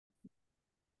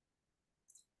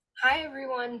Hi,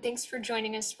 everyone. Thanks for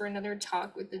joining us for another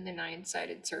talk within the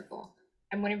Nine-Sided Circle.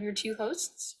 I'm one of your two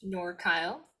hosts, Noor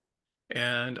Kyle.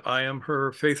 And I am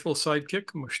her faithful sidekick,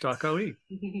 Mushtaq Ali.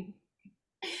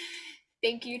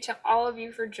 Thank you to all of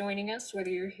you for joining us, whether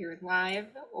you're here live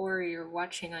or you're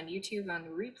watching on YouTube on the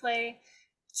replay.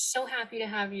 So happy to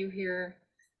have you here.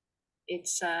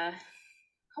 It's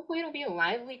hopefully it'll be a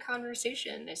lively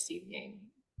conversation this evening.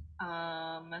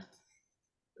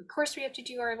 Of course, we have to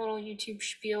do our little YouTube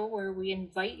spiel where we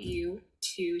invite you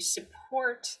to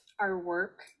support our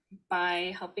work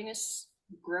by helping us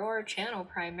grow our channel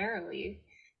primarily.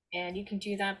 And you can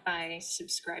do that by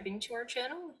subscribing to our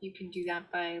channel. You can do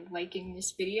that by liking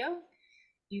this video.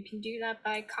 You can do that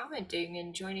by commenting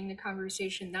and joining the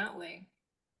conversation that way.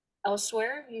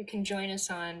 Elsewhere, you can join us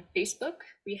on Facebook.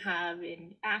 We have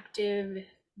an active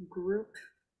group,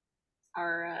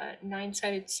 our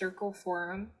Nine-Sided Circle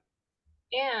forum,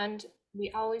 and we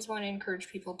always want to encourage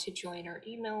people to join our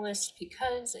email list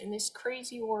because in this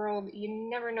crazy world, you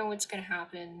never know what's going to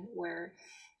happen where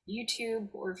YouTube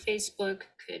or Facebook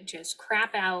could just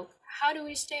crap out. How do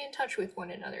we stay in touch with one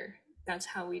another? That's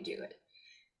how we do it.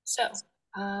 So,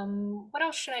 what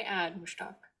else should I add,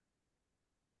 Mushtaq?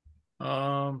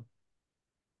 Um,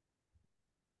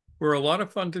 we're a lot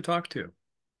of fun to talk to. You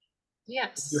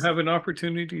Yes. have an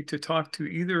opportunity to talk to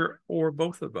either or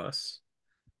both of us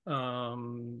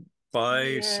by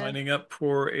Yeah. signing up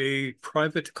for a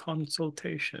private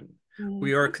consultation.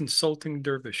 We are Mhm. consulting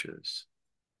dervishes.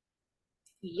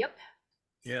 Yep.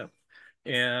 Yeah.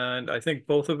 And I think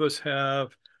both of us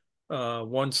have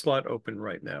one slot open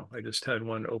right now. I just had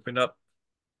one open up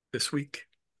this week.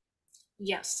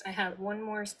 Yes, I have one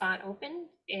more spot open,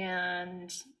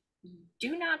 and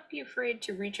do not be afraid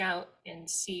to reach out and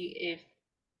see if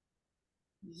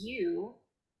you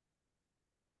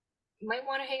might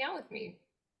want to hang out with me.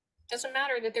 Doesn't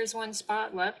matter that there's one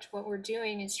spot left. What we're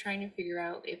doing is trying to figure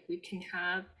out if we can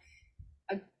have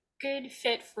a good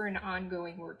fit for an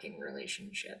ongoing working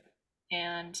relationship.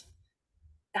 And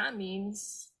that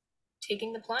means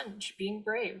taking the plunge, being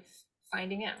brave,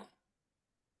 finding out.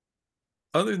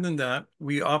 Other than that,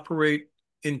 we operate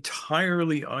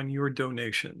entirely on your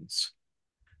donations.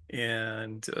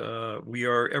 And we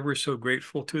are ever so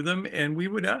grateful to them. And we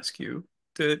would ask you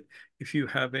that if you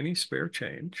have any spare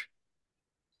change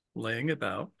laying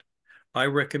about, I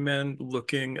recommend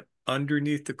looking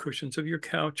underneath the cushions of your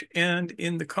couch and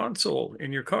in the console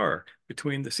in your car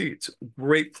between the seats.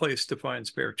 Great place to find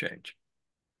spare change.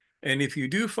 And if you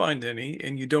do find any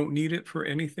and you don't need it for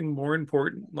anything more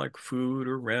important like food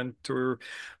or rent or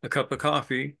a cup of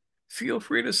coffee, feel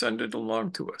free to send it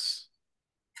along to us.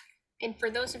 And for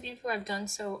those of you who have done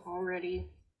so already,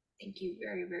 thank you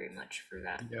very, very much for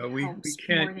that. Yeah, It we helps more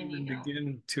can't than you even know.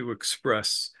 begin to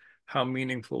express how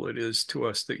meaningful it is to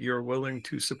us that you're willing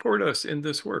to support us in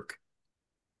this work.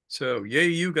 So, yay,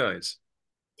 you guys.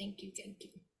 Thank you, thank you.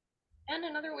 And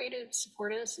another way to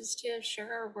support us is to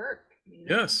share our work,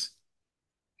 Yes.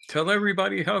 Tell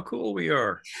everybody how cool we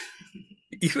are,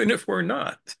 even if we're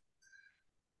not.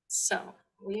 So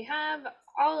we have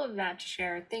all of that to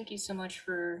share. Thank you so much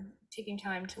for taking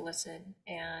time to listen.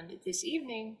 And this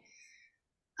evening,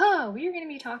 we are going to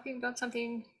be talking about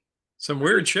something Some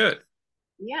weird pretty, shit.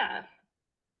 yeah,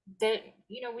 that,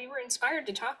 we were inspired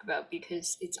to talk about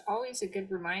because it's always a good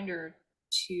reminder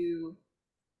to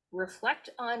reflect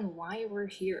on why we're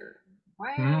here.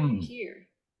 Why are we Hmm. here?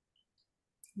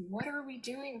 What are we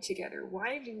doing together?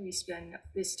 Why do we spend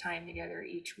this time together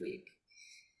each week?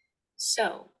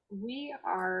 So, we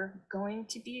are going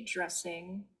to be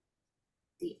addressing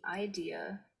the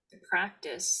idea, the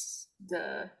practice,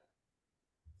 the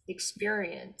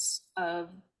experience of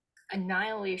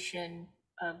annihilation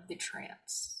of the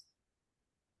trance.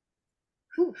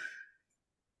 Whew,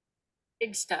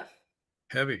 big stuff.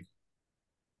 Heavy.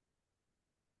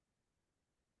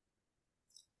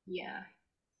 Yeah.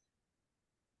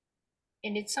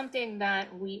 And it's something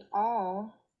that we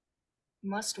all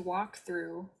must walk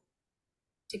through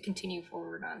to continue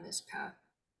forward on this path.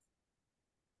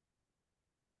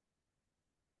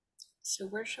 So,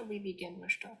 where shall we begin,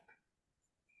 Mushtaq?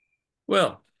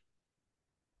 Well,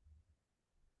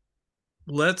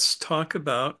 let's talk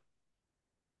about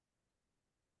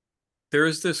there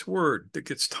is this word that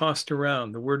gets tossed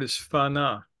around. The word is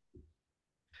fana.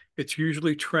 It's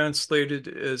usually translated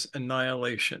as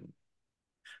annihilation.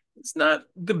 It's not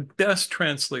the best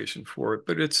translation for it,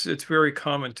 but it's very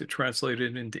common to translate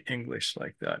it into English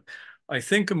like that. I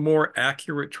think a more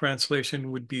accurate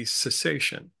translation would be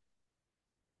cessation.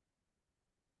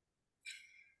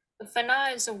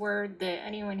 Fana is a word that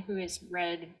anyone who has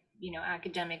read,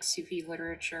 academic Sufi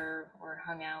literature or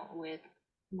hung out with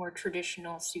more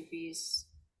traditional Sufis,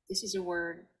 this is a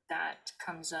word that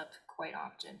comes up quite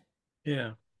often.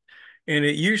 Yeah. And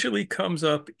it usually comes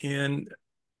up in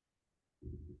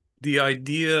the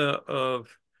idea of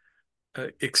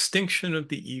extinction of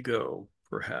the ego,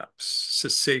 perhaps,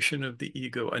 cessation of the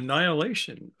ego,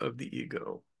 annihilation of the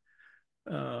ego.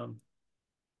 Um,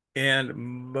 and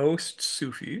most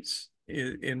Sufis,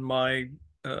 in my,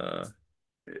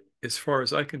 as far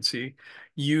as I can see,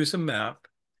 use a map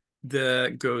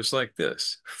that goes like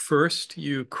this. First,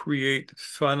 you create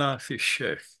Fana fi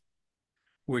Sheikh,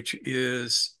 which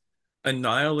is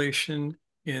annihilation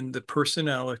in the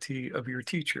personality of your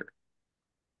teacher.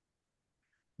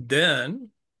 Then,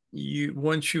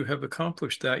 once you have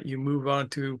accomplished that, you move on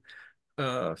to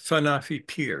Fana fi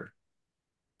Pir,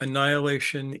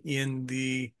 annihilation in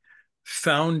the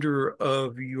founder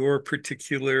of your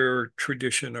particular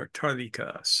tradition or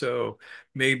tariqa. So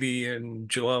maybe in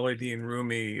Jalaluddin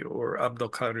Rumi or Abdul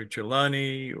Qadir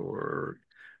Jilani or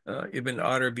Ibn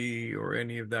Arabi or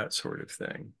any of that sort of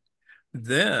thing.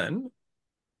 Then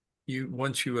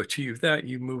once you achieve that,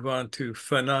 you move on to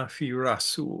Fana fi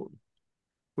Rasul,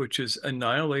 which is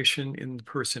annihilation in the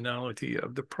personality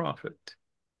of the prophet.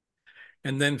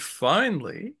 And then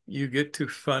finally, you get to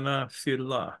Fana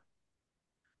fillah,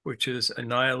 which is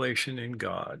annihilation in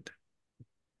God.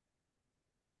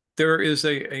 There is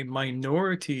a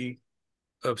minority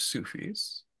of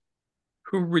Sufis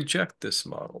who reject this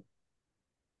model.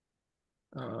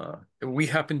 We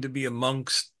happen to be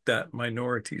amongst that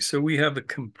minority. So we have a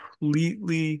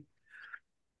completely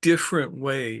different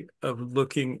way of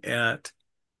looking at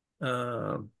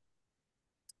Fana.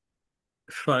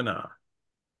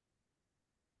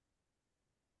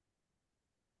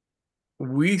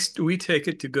 We take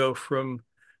it to go from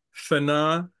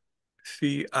Fana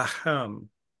fi akam.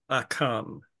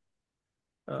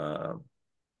 Uh,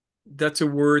 that's a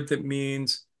word that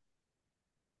means,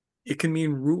 it can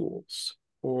mean rules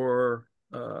or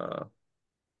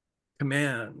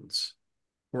commands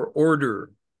or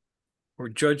order or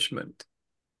judgment.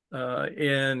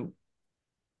 And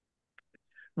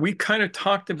we kind of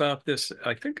talked about this,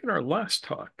 I think, in our last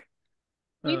talk.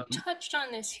 We've touched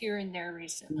on this here and there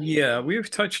recently. Yeah, we've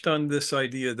touched on this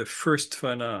idea, the first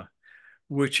Fana,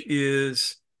 which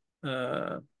is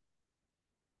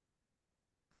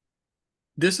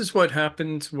this is what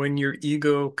happens when your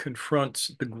ego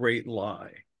confronts the great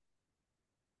lie.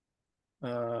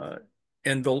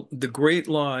 And the great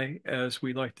lie, as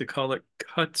we like to call it,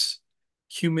 cuts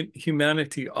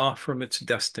humanity off from its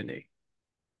destiny.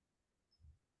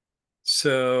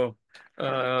 So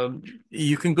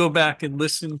you can go back and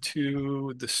listen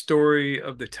to the story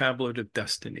of the Tablet of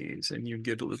Destinies, and you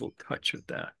get a little touch of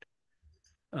that.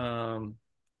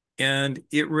 And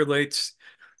it relates.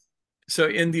 So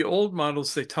in the old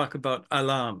models, they talk about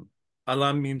alam.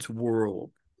 Alam means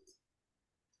world.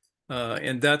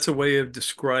 And that's a way of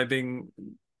describing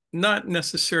not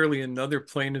necessarily another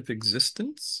plane of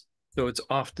existence, though it's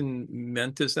often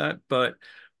meant as that, but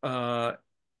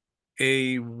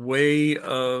a way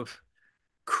of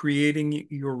creating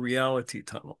your reality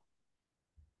tunnel.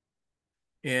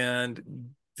 And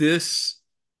this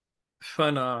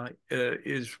fana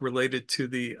is related to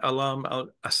the alam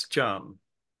al-asjam.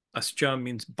 Asjam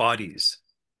means bodies.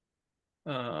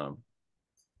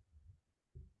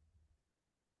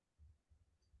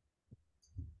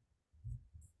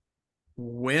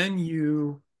 When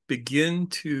you begin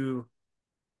to,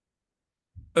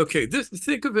 okay,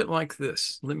 think of it like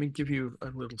this. Let me give you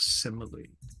a little simile.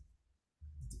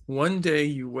 One day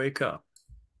you wake up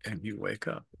and you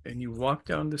walk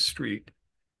down the street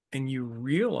and you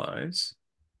realize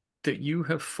that you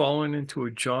have fallen into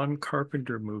a John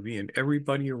Carpenter movie and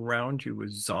everybody around you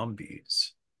is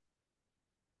zombies,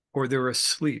 or they're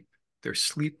asleep, they're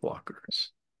sleepwalkers.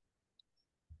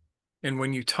 And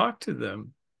when you talk to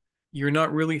them, you're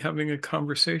not really having a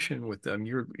conversation with them.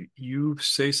 You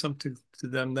say something to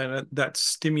them that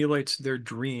stimulates their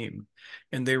dream,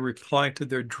 and they reply to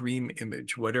their dream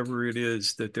image, whatever it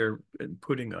is that they're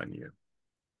putting on you.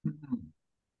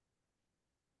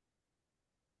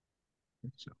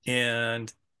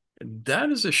 And that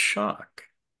is a shock.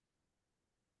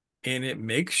 And it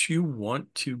makes you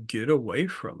want to get away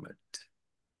from it.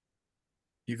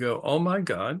 You go, oh my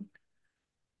God,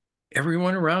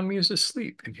 everyone around me is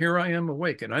asleep, and here I am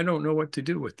awake, and I don't know what to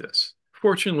do with this.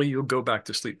 Fortunately, you'll go back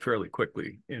to sleep fairly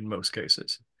quickly in most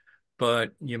cases,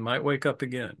 but you might wake up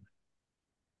again,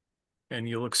 and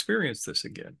you'll experience this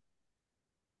again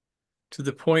to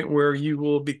the point where you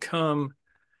will become,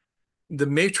 the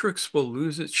matrix will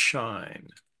lose its shine.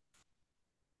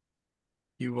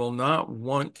 You will not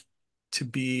want to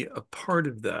be a part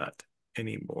of that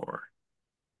anymore.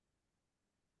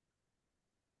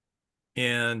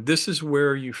 And this is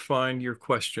where you find your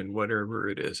question, whatever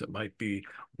it is. It might be,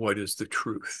 what is the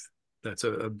truth? That's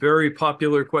a very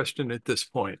popular question at this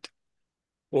point.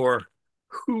 Or,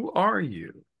 who are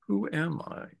you? Who am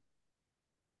I?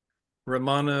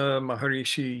 Ramana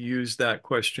Maharishi used that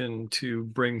question to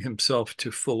bring himself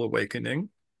to full awakening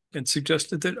and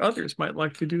suggested that others might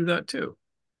like to do that too.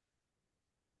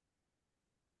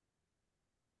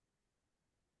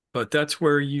 But that's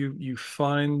where you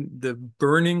find the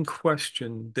burning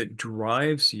question that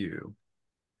drives you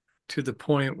to the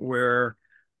point where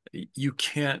you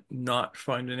can't not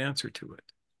find an answer to it.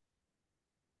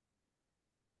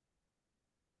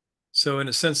 So in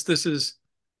a sense, this is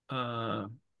the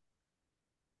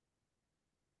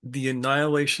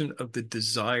annihilation of the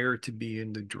desire to be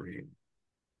in the dream.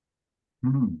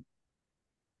 Mm.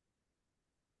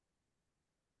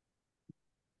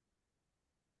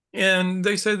 And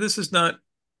they say this is not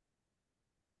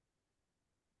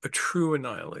a true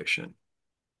annihilation.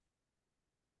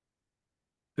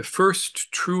 The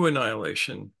first true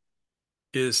annihilation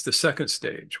is the second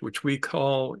stage, which we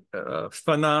call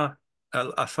Fana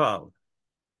al-Afal.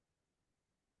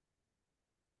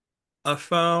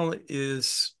 Afal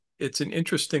is, it's an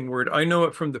interesting word. I know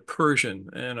it from the Persian,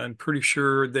 and I'm pretty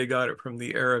sure they got it from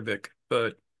the Arabic,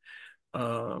 but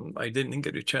I didn't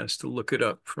get a chance to look it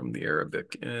up from the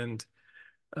Arabic. And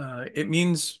it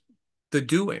means the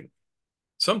doing.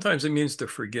 Sometimes it means the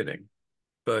forgetting,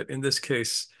 but in this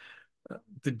case,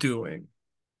 the doing.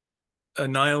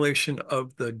 Annihilation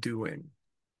of the doing.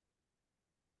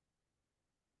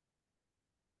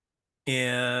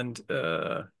 And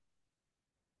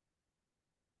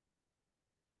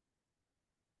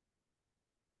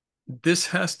this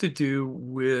has to do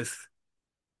with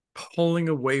pulling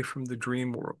away from the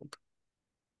dream world.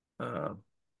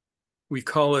 We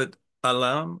call it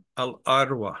alam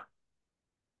al-arwah.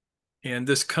 And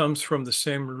this comes from the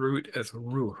same root as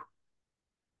ruh.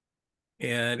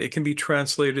 And it can be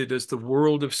translated as the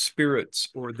world of spirits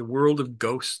or the world of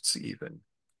ghosts even.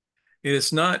 And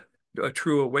it's not a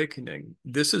true awakening.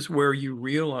 This is where you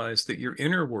realize that your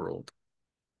inner world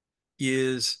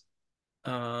is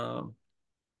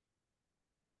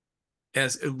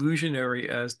as illusionary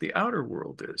as the outer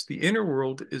world is. The inner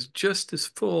world is just as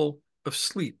full of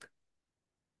sleep.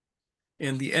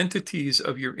 And the entities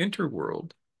of your inner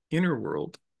world,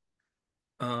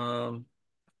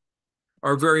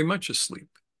 are very much asleep.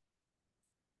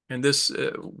 And this,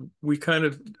 we kind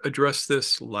of addressed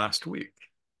this last week.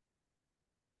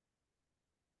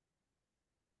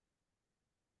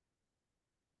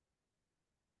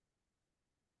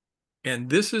 And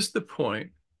this is the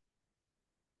point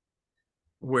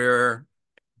where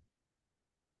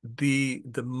the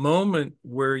moment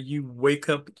where you wake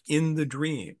up in the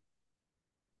dream,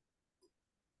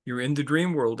 you're in the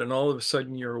dream world and all of a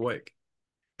sudden you're awake.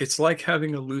 It's like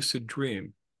having a lucid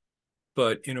dream,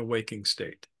 but in a waking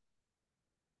state.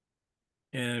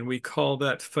 And we call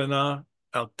that Fana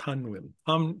al-Tanwim.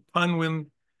 Tanwim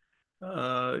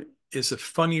is a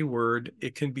funny word.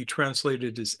 It can be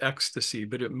translated as ecstasy,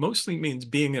 but it mostly means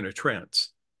being in a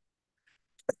trance.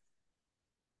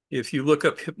 If you look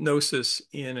up hypnosis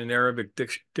in an Arabic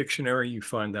dictionary, you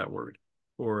find that word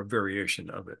or a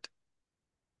variation of it.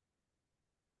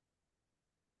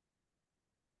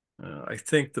 I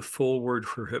think the full word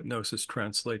for hypnosis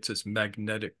translates as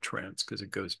magnetic trance because it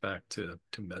goes back to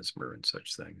Mesmer and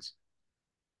such things.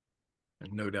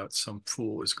 And no doubt some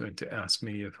fool is going to ask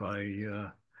me if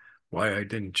why I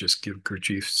didn't just give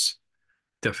Gurdjieff's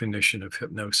definition of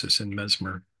hypnosis and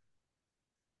Mesmer.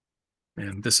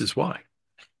 And this is why.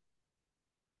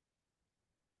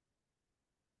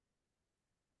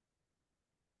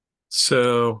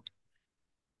 So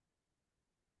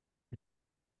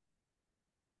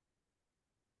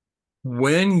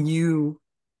when you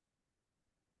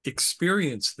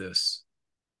experience this,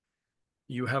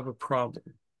 you have a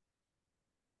problem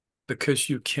because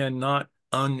you cannot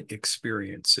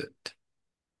unexperience it.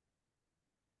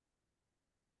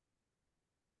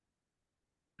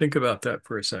 Think about that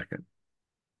for a second.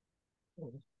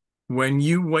 When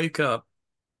you wake up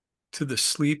to the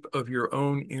sleep of your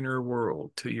own inner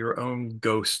world, to your own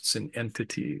ghosts and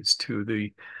entities, to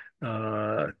the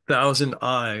thousand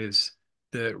eyes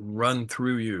that run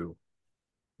through you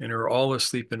and are all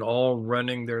asleep and all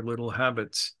running their little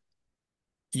habits,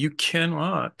 you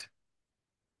cannot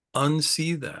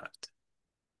unsee that.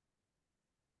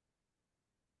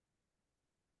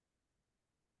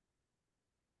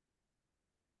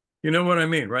 You know what I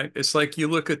mean, right? It's like you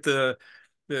look at the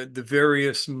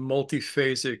various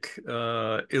multiphasic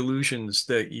illusions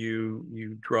that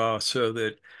you draw so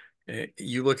that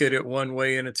You look at it one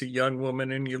way and it's a young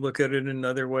woman, and you look at it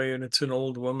another way and it's an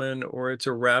old woman, or it's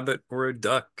a rabbit or a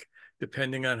duck,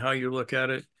 depending on how you look at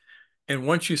it. And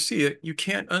once you see it, you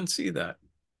can't unsee that.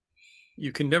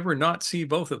 You can never not see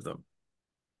both of them.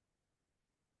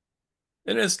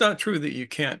 And it's not true that you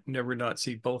can't never not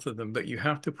see both of them, but you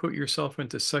have to put yourself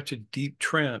into such a deep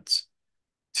trance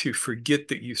to forget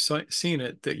that you've seen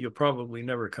it that you'll probably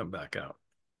never come back out.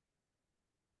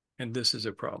 And this is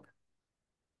a problem.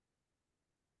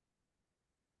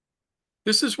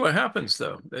 This is what happens,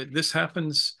 though. This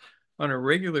happens on a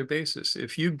regular basis.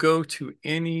 If you go to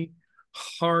any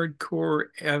hardcore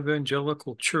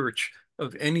evangelical church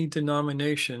of any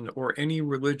denomination or any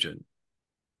religion,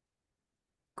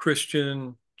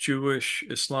 Christian, Jewish,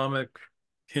 Islamic,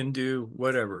 Hindu,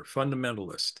 whatever,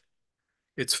 fundamentalist,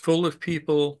 it's full of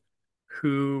people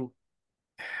who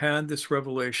had this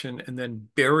revelation and then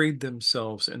buried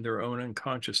themselves in their own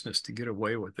unconsciousness to get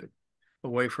away with it,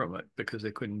 away from it, because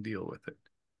they couldn't deal with it.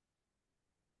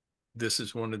 This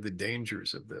is one of the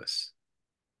dangers of this.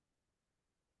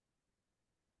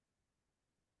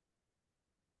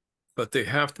 But they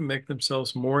have to make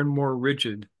themselves more and more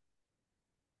rigid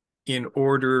in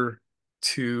order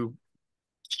to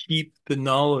keep the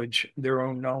knowledge, their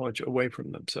own knowledge, away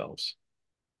from themselves.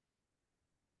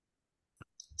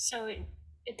 So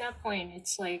at that point,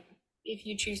 it's like if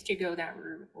you choose to go that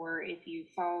route, or if you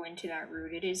fall into that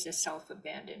route, it is a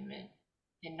self-abandonment,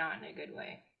 and not in a good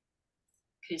way,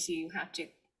 because you have to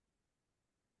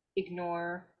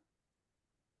ignore,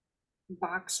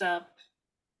 box up,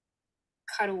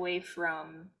 cut away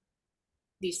from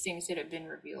these things that have been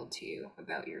revealed to you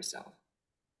about yourself.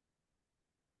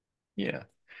 Yeah.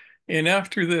 And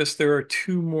after this, there are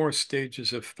two more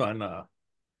stages of Fana,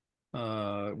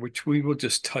 which we will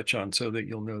just touch on so that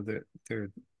you'll know that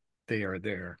they are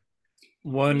there.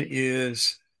 One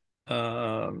is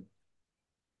the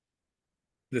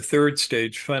third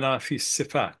stage, Fana fi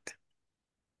Sifat.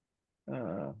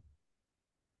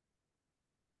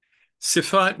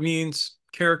 Sifat means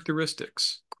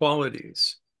characteristics,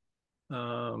 qualities,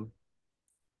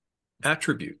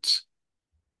 attributes.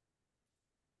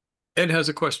 Ed has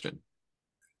a question.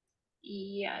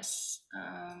 Yes.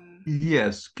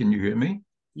 Yes, can you hear me?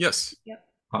 Yes. Yep.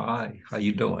 Hi, how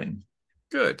you doing?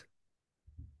 Good.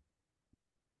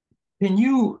 Can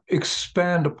you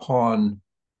expand upon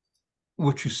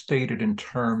what you stated in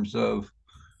terms of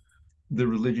the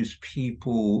religious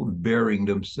people burying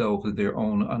themselves in their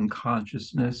own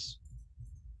unconsciousness?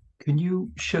 Can you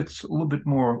shed a little bit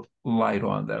more light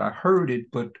on that? I heard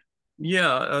it, but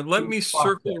Yeah, let me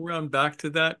circle around back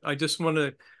to that. I just want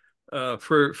to,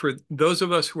 for those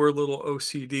of us who are a little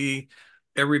OCD,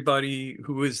 everybody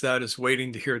who is that is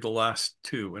waiting to hear the last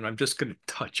two, and I'm just going to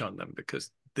touch on them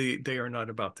because they are not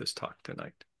about this talk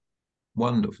tonight.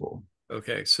 Wonderful.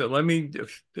 Okay, so let me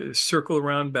circle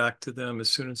around back to them as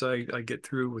soon as I get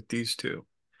through with these two.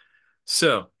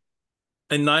 So,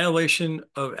 annihilation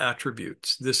of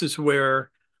attributes. This is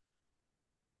where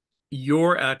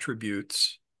your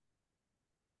attributes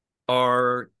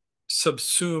are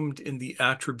subsumed in the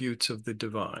attributes of the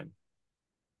divine.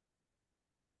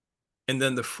 And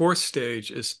then the fourth stage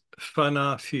is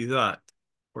Fana Fizat,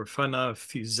 or Fana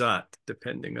Fizat,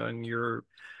 depending on your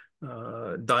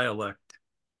dialect.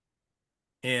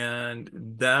 And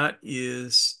that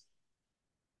is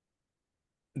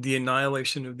the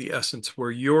annihilation of the essence,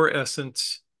 where your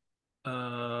essence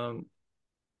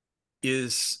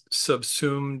is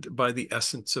subsumed by the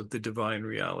essence of the divine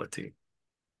reality.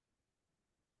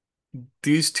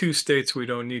 These two states we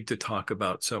don't need to talk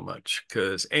about so much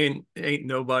because ain't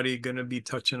nobody gonna be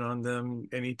touching on them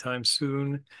anytime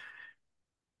soon.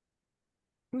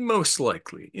 Most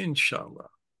likely, inshallah.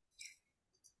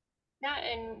 That,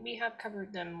 and we have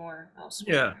covered them more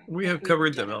elsewhere. Yeah, we have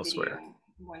covered them elsewhere.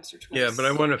 Once or twice. Yeah, but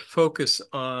I want to focus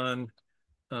on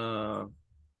Fana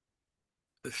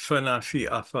fi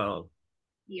afal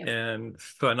and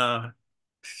Fana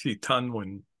fi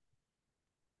Tanwim,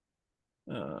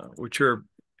 which are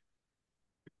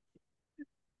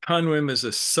Tanwim is a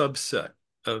subset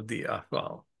of the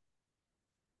afal,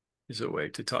 is a way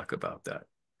to talk about that.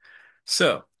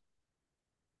 So,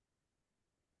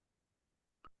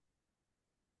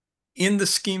 in the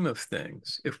scheme of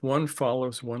things, if one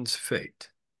follows one's fate,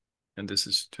 and this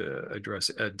is to address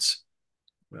Ed's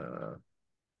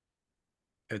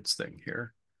thing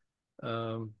here,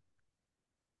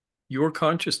 your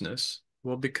consciousness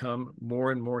will become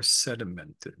more and more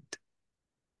sedimented.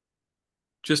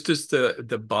 Just as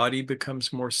the body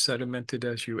becomes more sedimented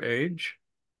as you age,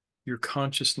 your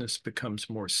consciousness becomes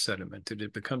more sedimented.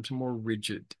 It becomes more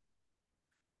rigid.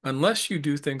 Unless you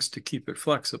do things to keep it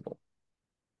flexible.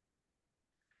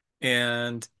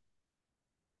 And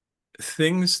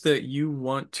things that you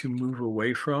want to move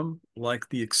away from, like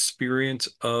the experience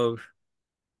of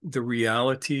the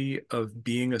reality of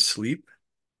being asleep.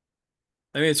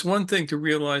 I mean, it's one thing to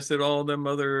realize that all them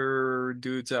other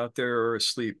dudes out there are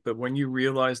asleep, but when you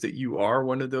realize that you are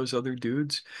one of those other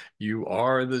dudes, you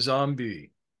are the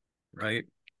zombie, right?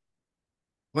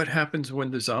 What happens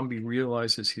when the zombie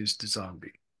realizes he's the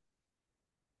zombie?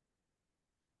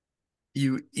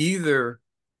 You either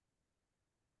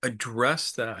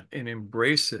address that and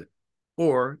embrace it,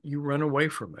 or you run away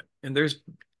from it. And there's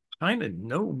kind of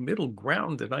no middle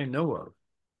ground that I know of.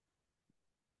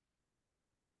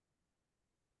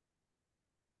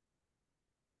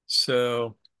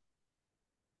 So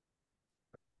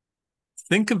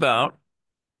think about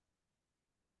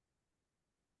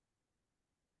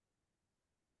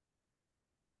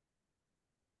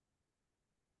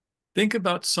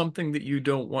something that you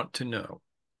don't want to know.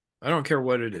 I don't care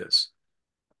what it is.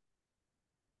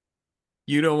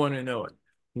 You don't want to know it.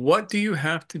 What do you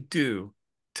have to do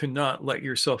to not let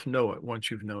yourself know it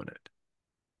once you've known it?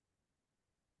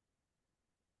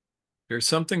 There's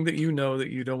something that you know that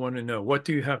you don't want to know. What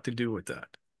do you have to do with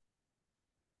that?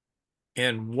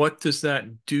 And what does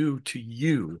that do to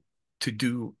you to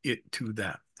do it to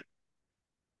that?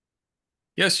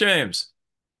 Yes, James.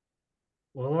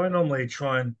 Well, I normally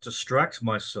try and distract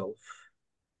myself,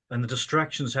 and the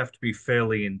distractions have to be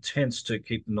fairly intense to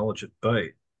keep the knowledge at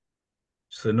bay.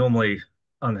 So they're normally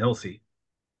unhealthy,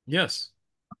 Yes.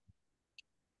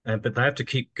 but they have to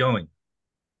keep going.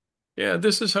 Yeah,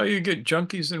 this is how you get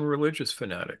junkies and religious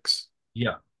fanatics.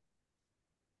 Yeah.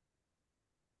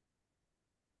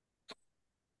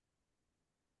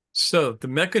 So the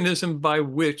mechanism by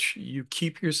which you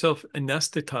keep yourself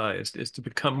anesthetized is to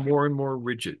become more and more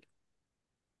rigid.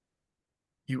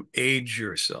 You age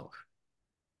yourself.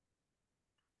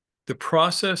 The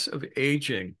process of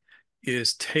aging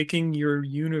is taking your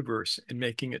universe and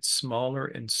making it smaller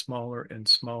and smaller and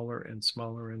smaller and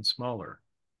smaller and smaller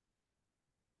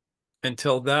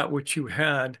until that which you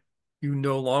had, you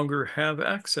no longer have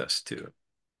access to.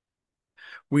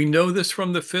 We know this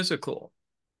from the physical,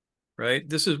 right?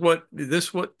 This is what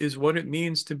it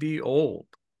means to be old.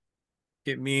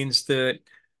 It means that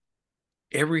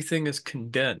everything is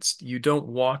condensed. You don't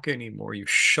walk anymore, you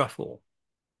shuffle,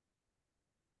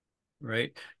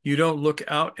 right? You don't look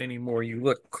out anymore, you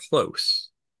look close.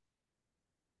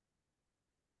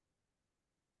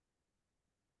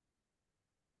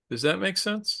 Does that make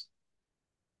sense?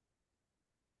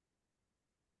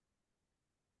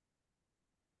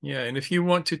 Yeah, and if you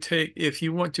want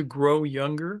to grow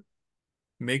younger,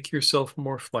 make yourself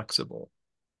more flexible.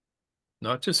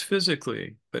 Not just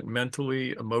physically, but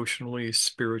mentally, emotionally,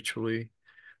 spiritually.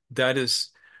 That is,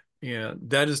 yeah,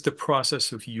 that is the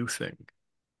process of youthing.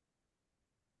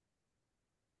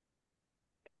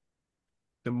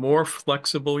 The more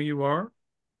flexible you are,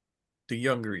 the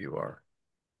younger you are.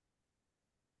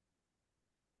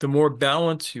 The more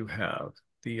balance you have,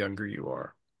 the younger you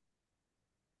are.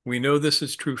 We know this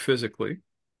is true physically.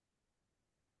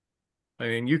 I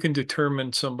mean, you can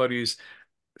determine somebody's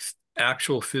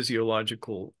actual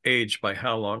physiological age by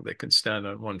how long they can stand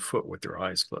on one foot with their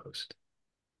eyes closed.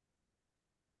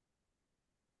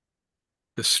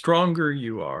 The stronger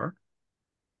you are,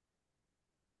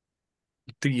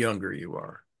 the younger you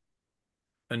are.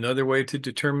 Another way to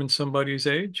determine somebody's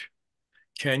age,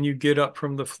 can you get up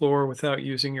from the floor without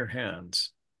using your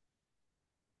hands?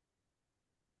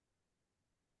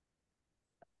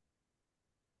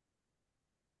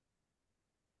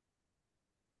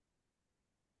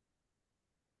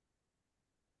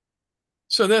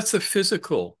 So that's the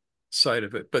physical side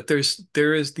of it, but there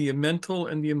is the mental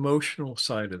and the emotional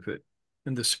side of it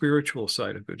and the spiritual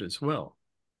side of it as well.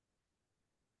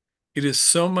 It is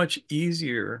so much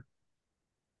easier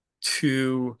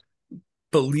to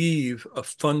believe a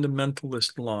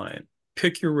fundamentalist line.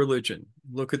 Pick your religion,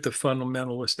 look at the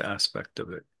fundamentalist aspect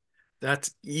of it.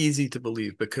 That's easy to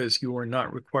believe because you are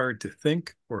not required to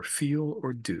think or feel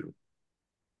or do.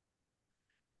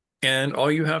 And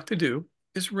all you have to do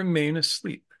is remain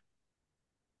asleep.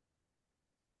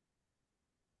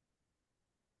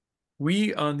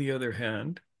 We, on the other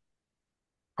hand,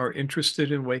 are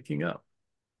interested in waking up.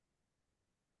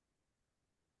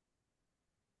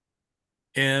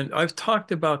 And I've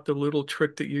talked about the little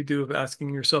trick that you do of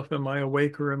asking yourself, am I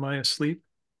awake or am I asleep?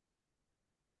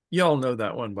 Y'all know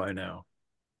that one by now.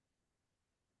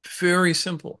 Very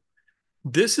simple.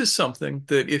 This is something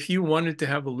that if you wanted to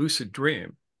have a lucid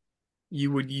dream, you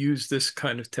would use this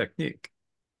kind of technique.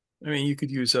 I mean, you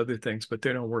could use other things, but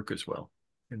they don't work as well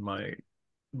in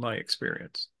my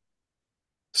experience.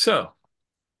 So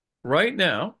right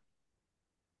now,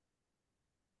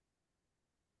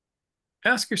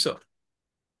 Ask yourself,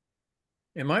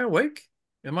 am I awake?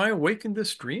 Am I awake in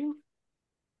this dream?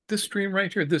 This dream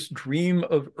right here, this dream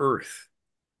of earth,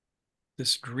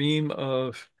 this dream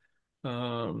of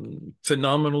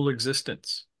phenomenal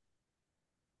existence.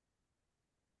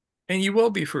 And you will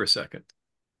be for a second.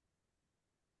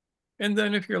 And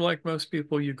then if you're like most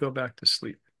people, you go back to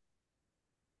sleep.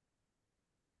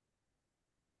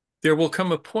 There will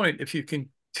come a point, if you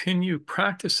continue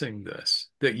practicing this,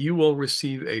 that you will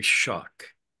receive a shock,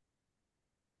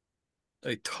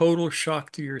 a total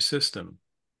shock to your system,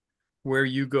 where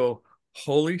you go,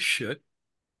 holy shit,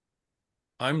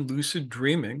 I'm lucid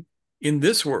dreaming in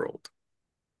this world.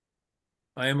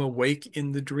 I am awake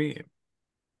in the dream.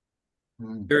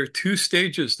 There are two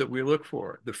stages that we look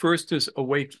for. The first is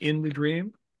awake in the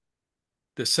dream.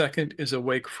 The second is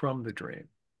awake from the dream.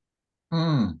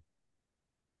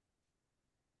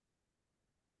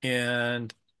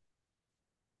 And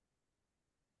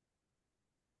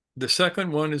the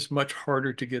second one is much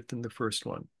harder to get than the first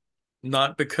one.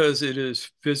 Not because it is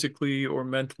physically or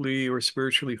mentally or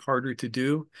spiritually harder to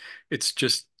do. It's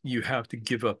just you have to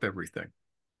give up everything.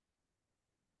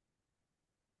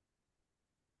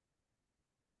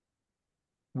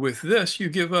 With this, you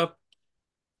give up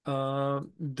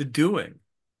the doing.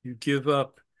 You give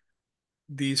up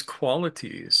these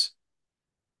qualities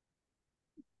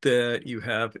that you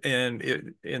have.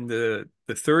 And in the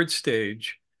third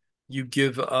stage, you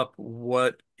give up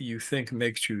what you think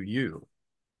makes you you.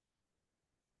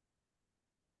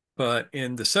 But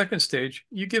in the second stage,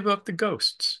 you give up the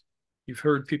ghosts. You've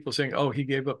heard people saying, oh, he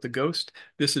gave up the ghost.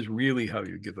 This is really how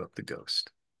you give up the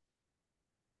ghost.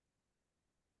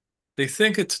 They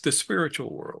think it's the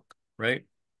spiritual world, right?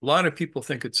 A lot of people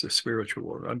think it's the spiritual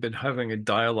world. I've been having a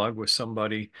dialogue with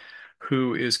somebody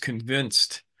who is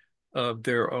convinced of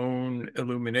their own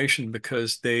illumination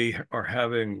because they are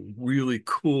having really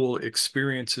cool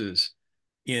experiences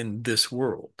in this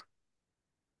world.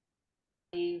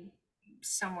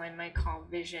 Someone might call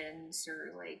visions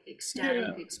or like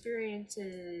ecstatic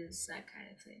experiences, that kind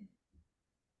of thing.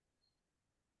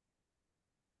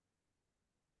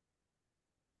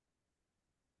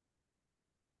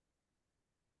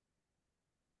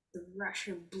 The rush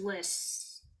of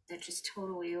bliss that just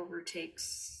totally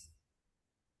overtakes.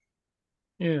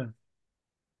 Yeah.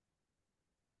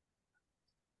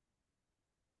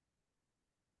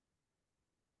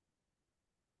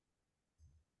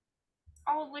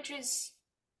 All of which is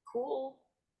cool,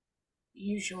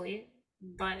 usually,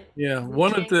 but yeah,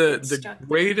 one of the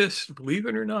greatest, there. believe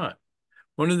it or not,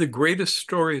 one of the greatest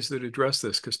stories that address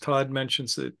this, because Todd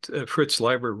mentions that Fritz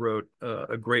Leiber wrote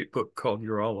a great book called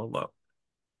You're All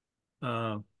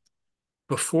Alone.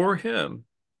 Before him,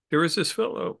 there was this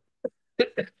fellow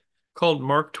called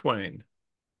Mark Twain.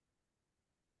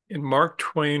 And Mark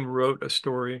Twain wrote a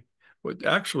story, what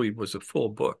actually was a full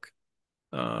book,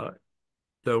 though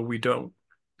we don't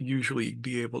usually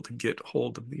be able to get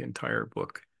hold of the entire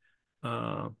book.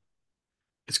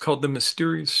 It's called The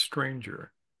Mysterious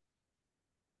Stranger.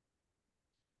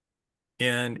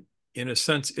 And in a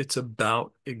sense, it's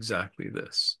about exactly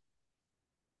this.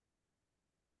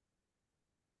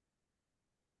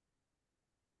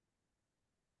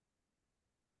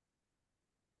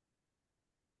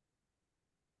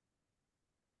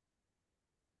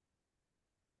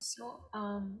 So,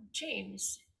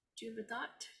 James, do you have a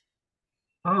thought?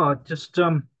 Oh, just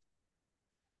talking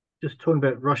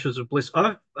about rushes of bliss.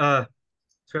 I've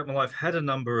throughout my life had a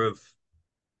number of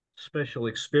special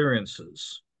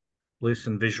experiences, bliss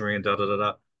and visionary and da da da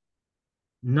da.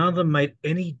 None of them made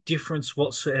any difference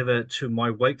whatsoever to my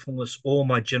wakefulness or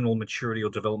my general maturity or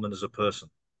development as a person.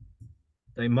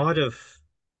 They might have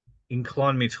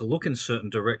inclined me to look in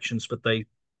certain directions, but they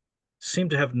seem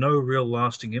to have no real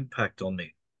lasting impact on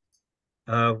me.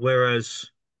 Whereas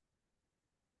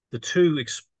the two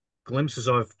glimpses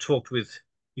I've talked with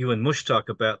you and Mushtaq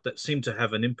about that seem to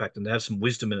have an impact and they have some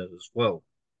wisdom in it as well.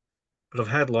 But I've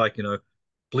had like,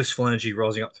 blissful energy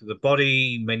rising up through the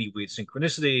body, many weird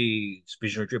synchronicities,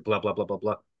 visionary drip, blah, blah, blah, blah,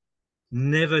 blah.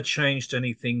 Never changed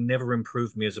anything, never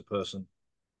improved me as a person,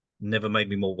 never made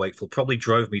me more wakeful, probably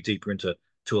drove me deeper into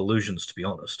illusions, to be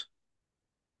honest.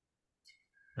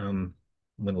 I'm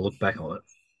going to look back on it.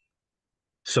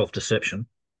 Self-deception.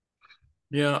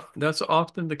 Yeah, that's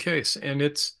often the case. And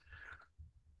it's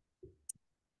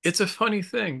a funny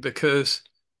thing because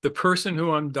the person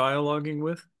who I'm dialoguing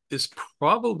with is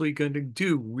probably going to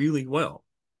do really well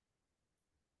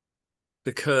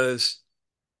because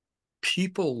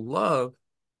people love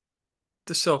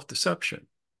the self-deception.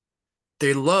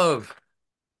 They love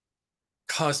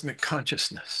cosmic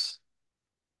consciousness,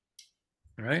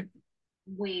 right?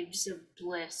 Waves of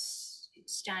bliss,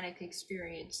 ecstatic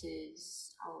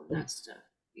experiences, all of that stuff.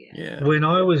 Yeah. Yeah. When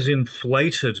I was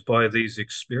inflated by these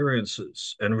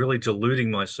experiences and really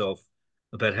deluding myself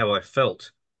about how I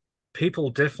felt, people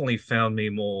definitely found me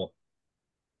more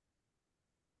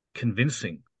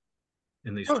convincing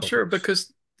in these Oh, sure, topics.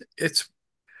 because it's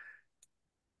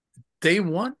they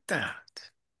want that.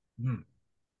 Hmm.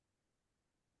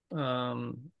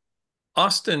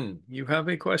 Austin, you have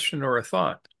a question or a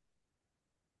thought?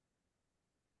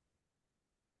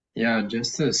 Yeah,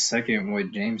 just to second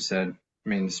what James said, I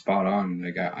mean, spot on.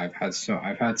 Like I've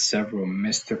had several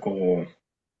mystical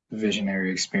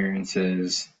visionary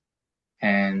experiences,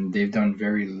 and they've done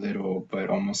very little, but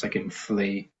almost like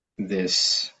inflate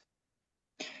this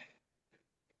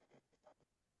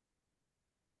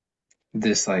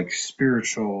like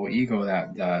spiritual ego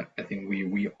that I think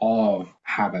we all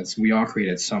have, as we all create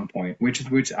at some point,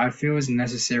 which I feel is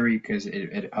necessary because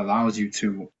it allows you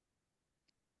to,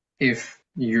 if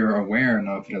you're aware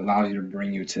enough, it allows you to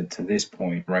bring you to this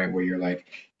point, right? Where you're like,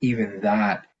 even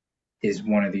that is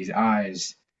one of these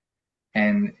eyes.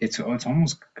 And it's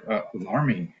almost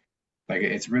alarming. Like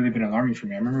it's really been alarming for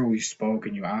me. I remember we spoke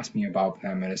and you asked me about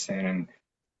plant medicine, and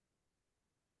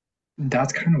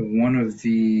that's kind of one of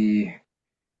the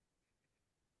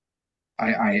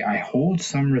I hold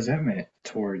some resentment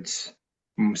towards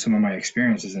some of my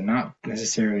experiences, and not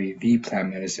necessarily the plant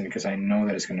medicine, because I know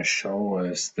that it's going to show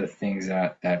us the things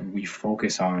that we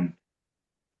focus on.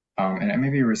 And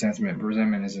maybe resentment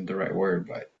isn't the right word,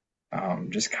 but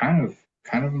just kind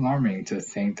of alarming to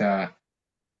think that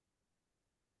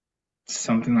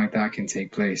something like that can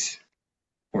take place,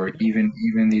 or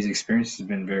even these experiences have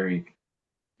been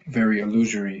very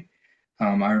illusory. I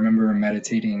remember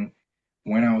meditating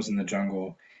when I was in the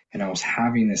jungle, and I was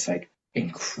having this like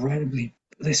incredibly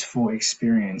blissful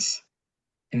experience,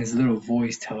 and this little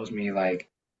voice tells me like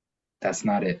that's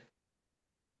not it.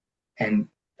 And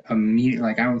immediately,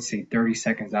 like I would say 30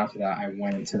 seconds after that, I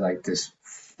went into like this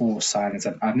full silence.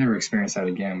 I've never experienced that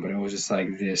again, but it was just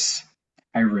like this.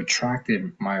 I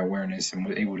retracted my awareness and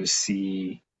was able to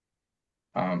see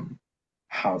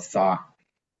how thought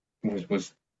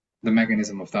was the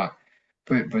mechanism of thought.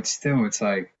 But still, it's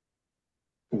like,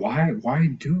 why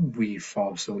do we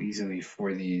fall so easily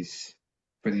for these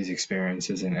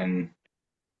experiences? And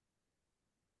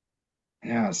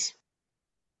yes,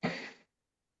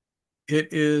 It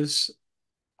is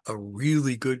a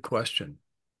really good question.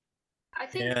 I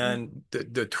think And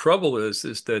the trouble is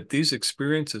that these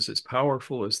experiences, as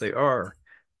powerful as they are,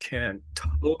 can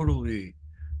totally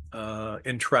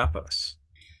entrap us.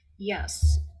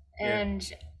 yes. Yeah.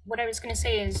 And what I was going to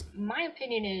say is, my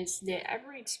opinion is that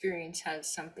every experience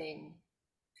has something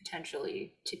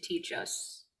potentially to teach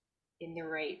us in the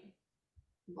right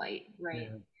light, right?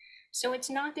 Yeah. So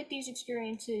it's not that these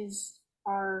experiences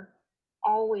are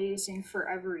always and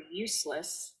forever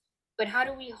useless, but how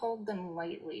do we hold them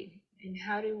lightly? And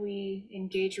how do we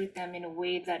engage with them in a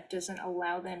way that doesn't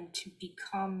allow them to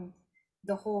become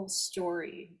the whole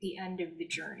story, the end of the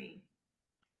journey?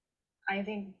 I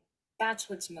think that's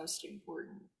what's most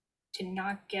important. To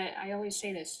not get, I always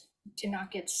say this, to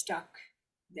not get stuck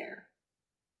there.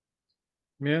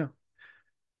 Yeah.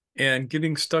 And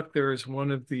getting stuck there is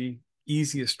one of the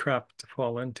easiest traps to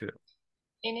fall into.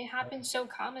 And it happens so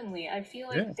commonly. I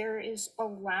feel Yeah. like there is a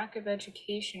lack of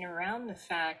education around the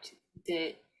fact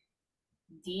that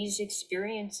these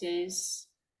experiences,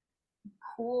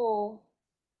 cool,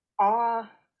 awe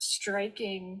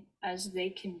striking as they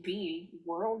can be,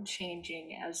 world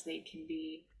changing as they can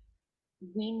be,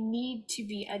 we need to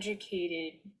be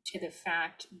educated to the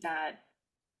fact that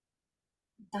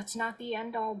that's not the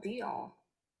end all be all.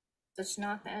 That's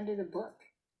not the end of the book.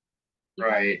 You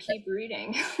have to right, keep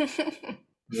reading.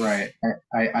 right.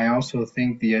 I also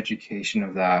think the education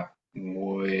of that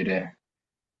would,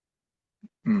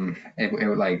 it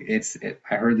would like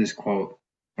I heard this quote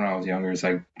when I was younger. It's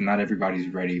like not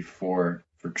everybody's ready for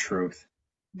truth,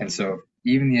 and so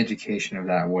even the education of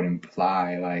that would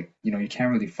imply like, you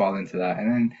can't really fall into that,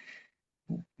 and then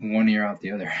one ear out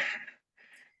the other.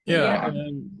 Yeah. Yeah.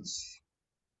 And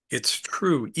it's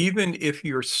true. Even if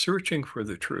you're searching for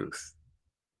the truth,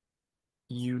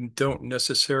 you don't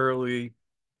necessarily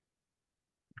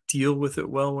deal with it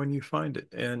well when you find it.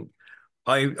 And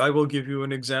I will give you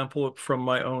an example from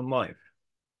my own life.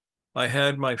 I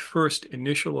had my first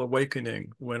initial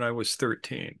awakening when I was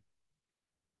 13,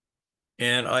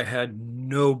 and I had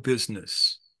no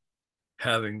business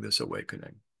having this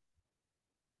awakening.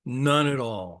 None at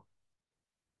all.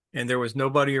 And there was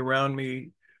nobody around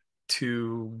me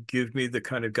to give me the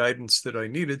kind of guidance that I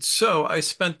needed. So I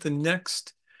spent the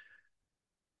next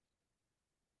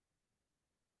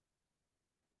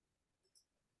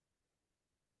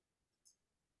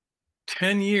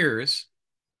 10 years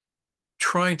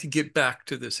trying to get back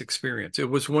to this experience. It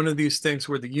was one of these things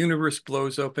where the universe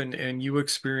blows open and you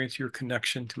experience your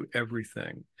connection to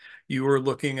everything. You are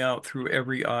looking out through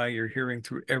every eye, you're hearing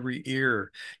through every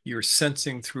ear, you're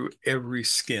sensing through every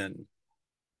skin,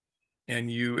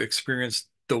 and you experience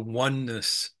the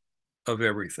oneness of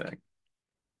everything.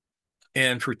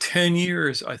 And for 10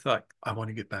 years, I thought, I want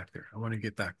to get back there. I want to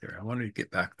get back there. I want to get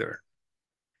back there.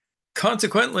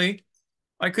 Consequently,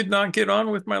 I could not get on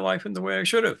with my life in the way I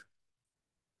should have.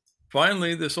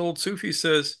 Finally, this old Sufi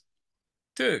says,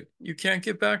 dude, you can't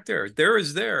get back there. There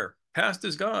is there. Past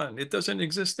is gone. It doesn't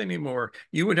exist anymore.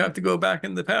 You would have to go back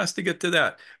in the past to get to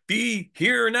that. Be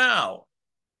here now.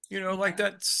 You know, like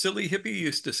that silly hippie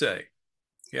used to say.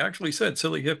 He actually said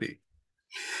silly hippie.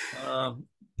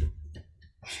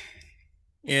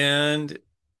 And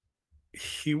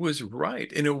he was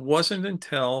right. And it wasn't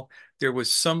until there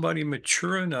was somebody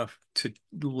mature enough to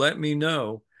let me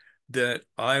know that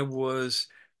I was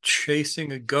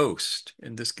chasing a ghost.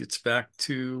 And this gets back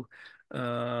to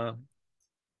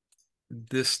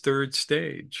this third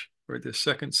stage or the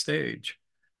second stage.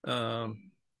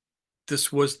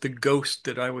 This was the ghost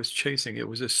that I was chasing. It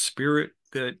was a spirit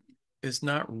that is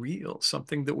not real,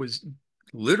 something that was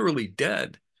literally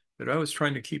dead that I was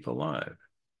trying to keep alive.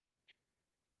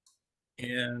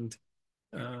 And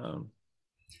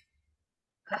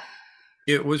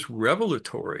it was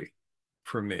revelatory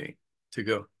for me to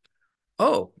go,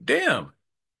 oh, damn.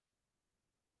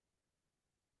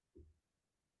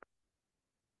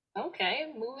 Okay,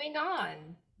 moving on.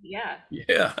 Yeah.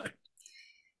 Yeah.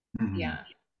 Yeah.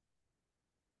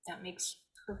 That makes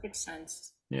perfect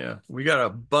sense. Yeah. We got a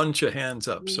bunch of hands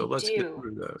up, so let's get do.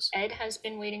 through those. Ed has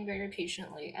been waiting very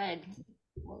patiently. Ed,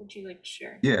 what would you like to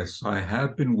share? Yes, I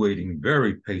have been waiting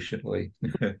very patiently.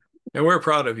 And we're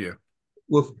proud of you.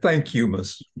 Well, thank you,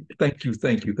 Miss. Thank you,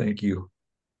 thank you, thank you.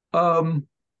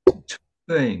 Two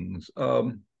things.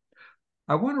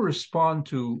 I want to respond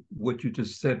to what you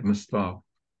just said, Mustafa,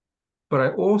 but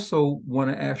I also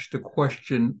want to ask the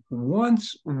question,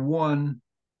 once one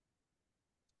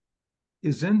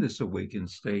is in this awakened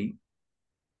state,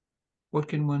 what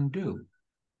can one do?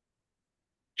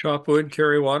 Chop wood,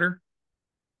 carry water.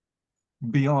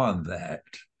 Beyond that,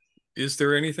 Is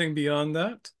there anything beyond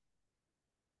that?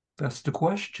 that's the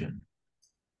question.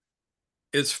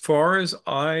 As far as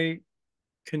I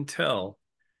can tell,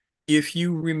 if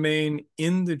you remain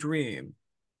in the dream,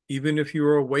 even if you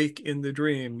are awake in the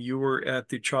dream, you were at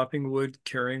the chopping wood,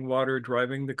 carrying water,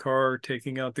 driving the car,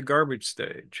 taking out the garbage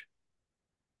stage.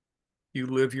 You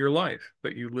live your life,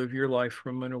 but you live your life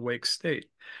from an awake state.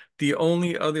 The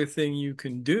only other thing you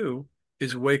can do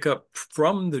is wake up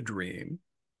from the dream,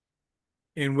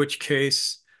 in which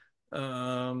case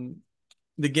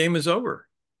the game is over.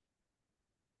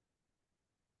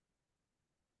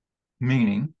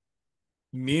 Meaning?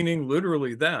 Meaning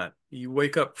literally that. You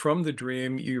wake up from the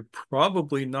dream, you're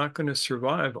probably not going to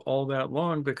survive all that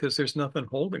long because there's nothing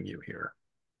holding you here.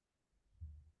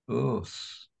 Oh,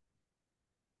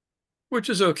 Which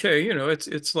is okay, you know,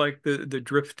 it's like the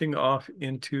drifting off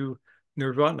into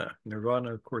nirvana.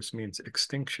 Nirvana, of course, means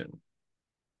extinction.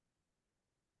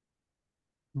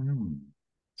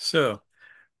 So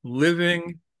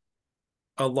living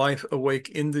a life awake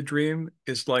in the dream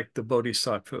is like the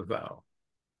bodhisattva vow.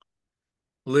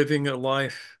 Living a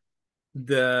life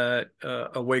that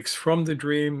awakes from the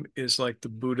dream is like the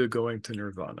Buddha going to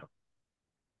nirvana.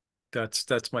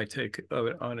 That's my take of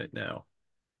it, on it now.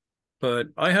 But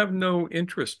I have no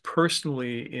interest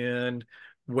personally in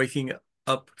waking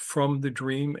up from the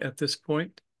dream at this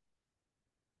point.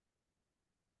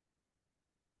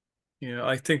 You know,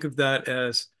 I think of that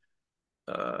as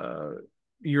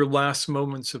your last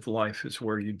moments of life is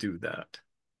where you do that.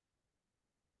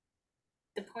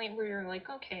 The point where you're like,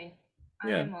 okay,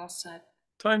 Yeah. I am all set.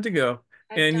 Time to go.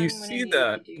 And you done what I see needed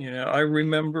that, to do. you know, I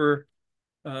remember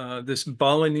this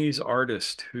Balinese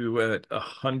artist who at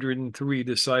 103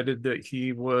 decided that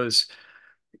he was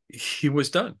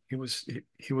done.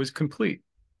 He was complete.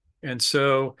 And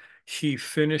so he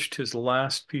finished his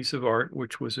last piece of art,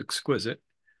 which was exquisite.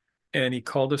 And he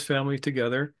called his family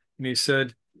together and he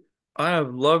said, I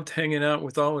have loved hanging out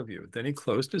with all of you. Then he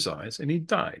closed his eyes and he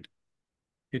died.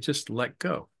 He just let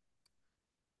go.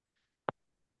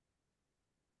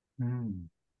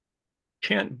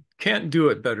 Can't do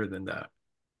it better than that.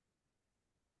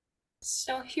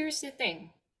 So here's the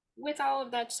thing. With all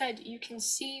of that said, you can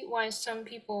see why some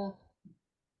people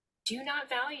do not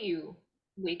value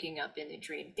waking up in the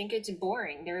dream, think it's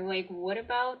boring. They're like, what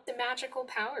about the magical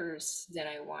powers that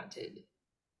I wanted?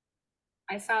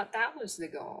 I thought that was the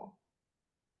goal.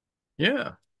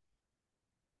 Yeah.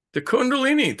 The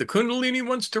Kundalini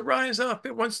wants to rise up.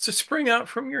 It wants to spring out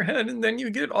from your head. And then you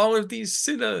get all of these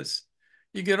siddhas.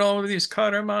 You get all of these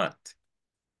karamat.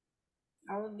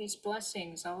 All of these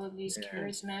blessings, all of these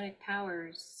charismatic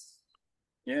powers.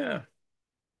 Yeah.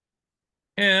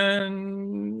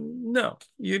 And no,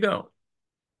 you don't.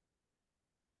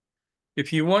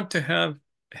 If you want to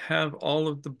have all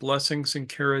of the blessings and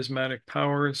charismatic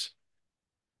powers,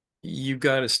 you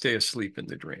got to stay asleep in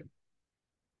the dream.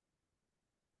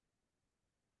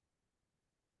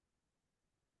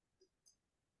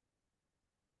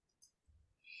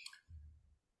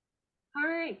 All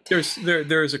right.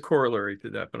 There's a corollary to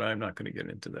that, but I'm not going to get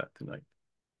into that tonight.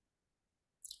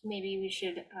 Maybe we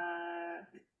should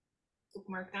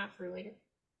bookmark that for later.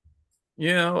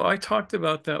 Yeah, I talked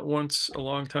about that once a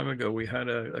long time ago. We had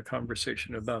a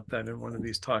conversation about that in one of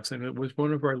these talks, and it was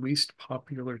one of our least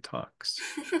popular talks.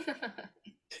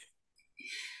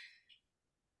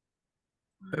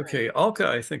 Okay, Right. Alka,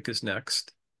 I think, is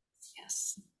next.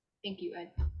 Yes. Thank you,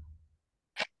 Ed.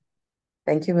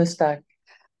 Thank you, Mr.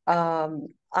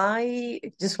 I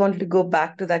just wanted to go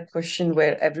back to that question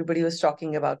where everybody was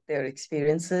talking about their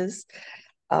experiences.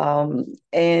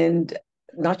 And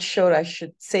not sure I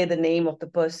should say the name of the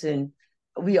person.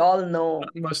 We all know. Not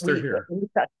unless they're here.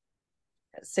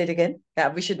 Say it again. Yeah,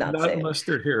 we should not say it. Unless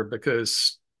they're here,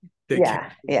 because they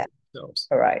Yeah, can't themselves.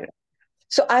 all right.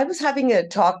 So I was having a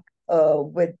talk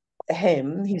with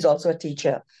him. He's also a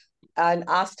teacher, and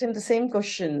asked him the same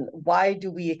question: why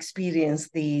do we experience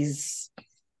these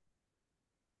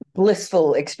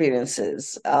blissful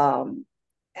experiences? And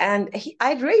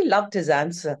I really loved his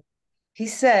answer. He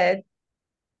said,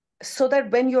 so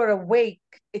that when you're awake,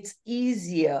 it's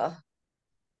easier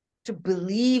to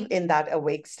believe in that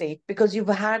awake state because you've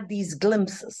had these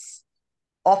glimpses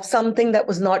of something that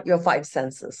was not your five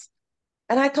senses.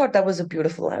 And I thought that was a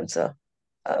beautiful answer.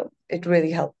 It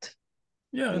really helped.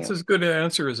 Yeah, it's as good an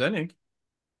answer as any.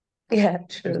 Yeah,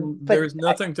 true. There's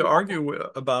nothing to argue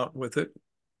about with it.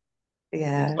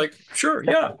 Yeah. It's like, sure,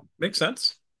 yeah, makes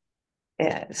sense.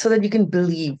 Yeah, so that you can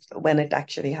believe when it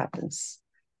actually happens.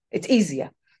 It's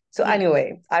easier. So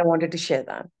anyway, I wanted to share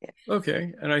that. Yeah.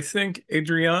 Okay, and I think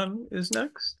Adrienne is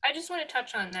next. I just want to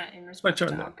touch on that in response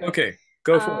to Alka. Okay,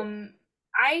 go for it.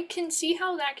 I can see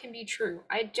how that can be true.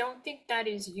 I don't think that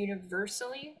is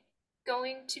universally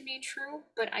going to be true,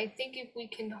 but I think if we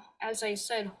can, as I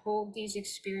said, hold these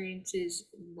experiences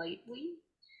lightly,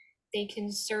 they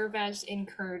can serve as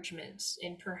encouragements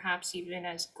and perhaps even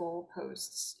as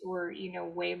goalposts or,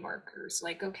 way markers.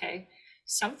 Like, okay,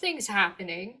 something's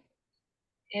happening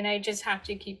and I just have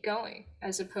to keep going,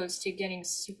 as opposed to getting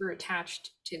super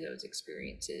attached to those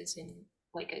experiences and,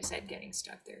 like I said, getting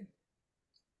stuck there.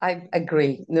 I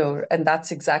agree. No, and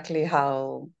that's exactly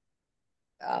how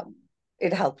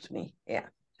it helped me. Yeah.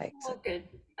 Well, good.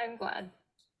 I'm glad.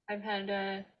 I've had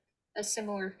a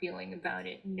similar feeling about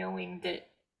it, knowing that,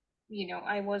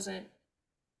 I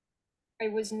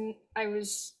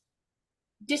was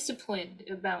disciplined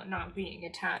about not being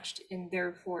attached, and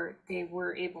therefore they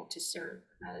were able to serve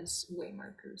as way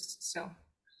markers. So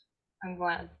I'm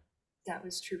glad that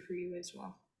was true for you as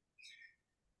well.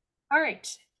 All right.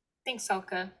 Thanks,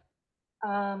 Alka.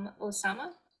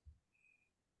 Osama?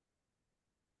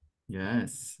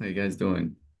 Yes, how you guys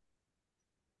doing?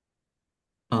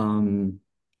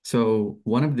 So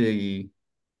one of the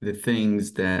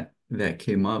things that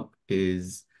came up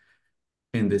is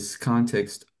in this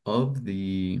context of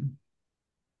the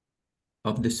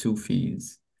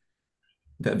Sufis,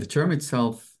 that the term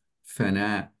itself,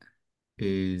 Fana,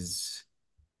 is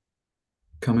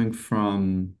coming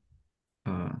from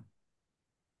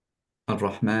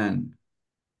Ar-Rahman,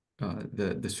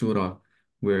 the surah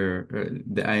where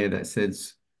the ayah that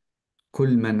says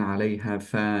كل من عليها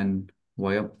فان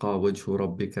ويبقى وجه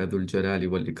ربك ذو الجلال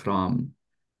والإكرام,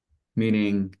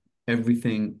 meaning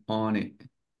everything on it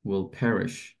will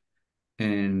perish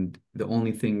and the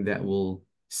only thing that will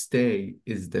stay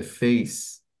is the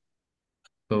face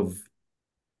of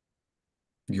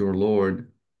your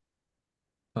Lord,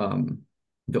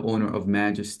 the owner of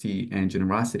majesty and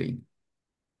generosity.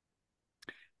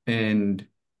 And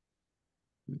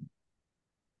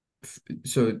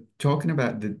so talking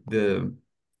about the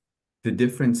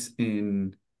difference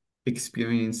in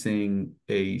experiencing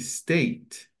a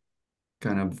state,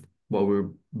 kind of what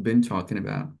we've been talking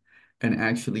about, and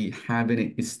actually having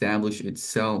it establish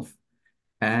itself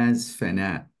as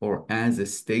Fana or as a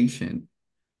station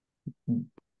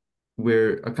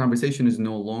where a conversation is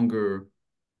no longer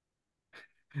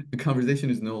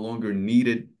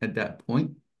needed at that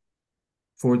point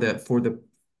for the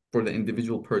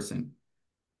individual person.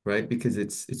 right? Because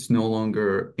it's no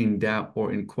longer in doubt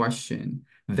or in question.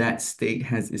 That state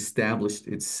has established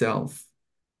itself.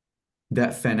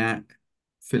 That fana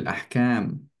fil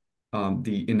ahkam,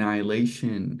 the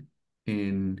annihilation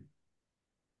in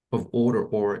of order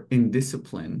or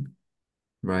indiscipline,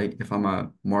 right? If I'm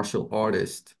a martial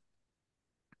artist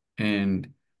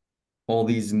and all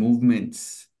these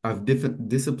movements, I've different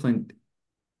disciplined,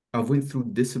 I've went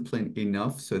through discipline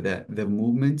enough so that the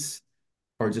movements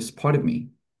are just part of me.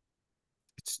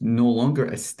 It's no longer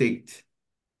a state.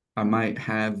 I might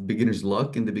have beginner's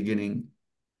luck in the beginning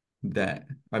that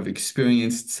I've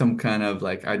experienced some kind of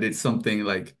like I did something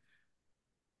like,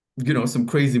 you know, some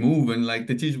crazy move and like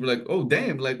the teacher were like, oh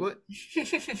damn, like what?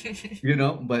 You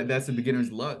know, but that's a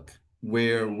beginner's luck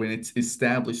where when it's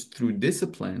established through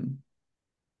discipline,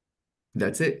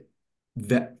 that's it.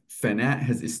 That fanat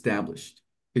has established.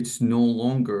 It's no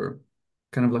longer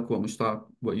kind of like what Mushtaq,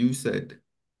 what you said.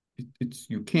 It's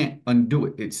you can't undo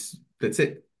it. That's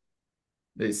it.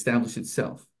 It established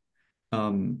itself.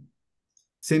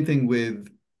 Same thing with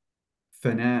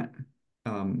fanat,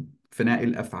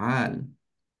 fanat al-af'al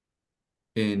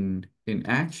in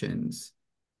actions,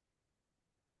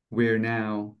 where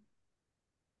now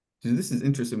this is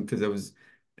interesting because I was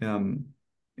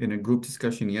in a group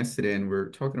discussion yesterday and we're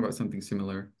talking about something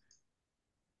similar.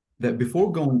 That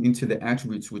before going into the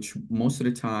attributes, which most of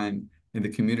the time in the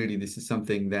community, this is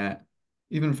something that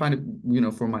even find it, you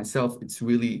know, for myself, it's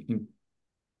really,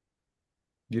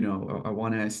 you know, I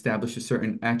want to establish a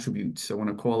certain attributes. I want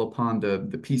to call upon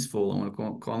the peaceful. I want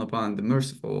to call upon the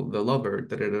merciful, the lover,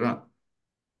 da da da da.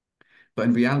 But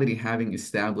in reality, having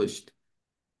established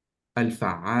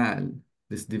al-Fa'al,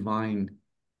 this divine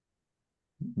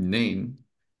name,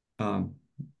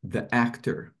 the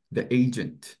actor, the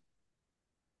agent,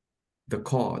 the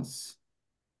cause,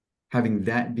 having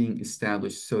that being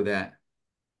established so that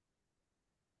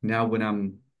now when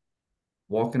I'm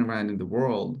walking around in the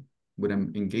world, when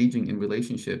I'm engaging in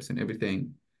relationships and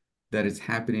everything that is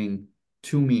happening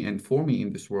to me and for me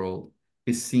in this world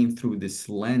is seen through this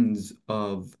lens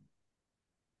of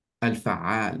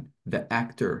al-Fa'al, the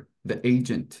actor, the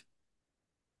agent.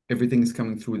 Everything is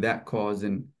coming through that cause.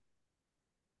 And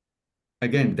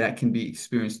again, that can be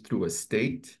experienced through a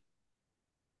state.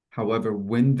 However,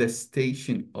 when the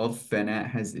station of Fana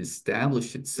has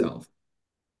established itself,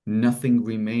 nothing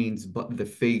remains but the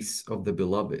face of the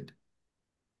beloved.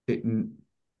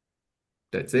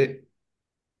 That's it.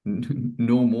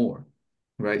 No more,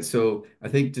 right? So I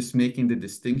think just making the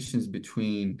distinctions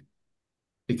between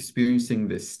experiencing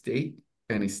the state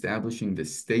and establishing the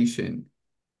station,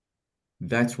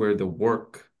 that's where the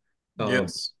work of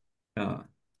Yes.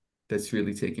 that's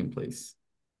really taking place.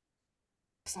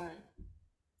 Excellent.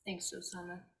 Thanks,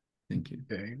 Osama. Thank you.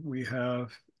 Okay, we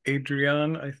have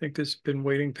Adrienne, I think, has been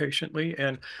waiting patiently.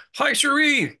 And hi,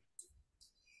 Cherie.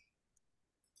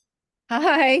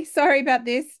 Hi, sorry about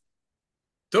this.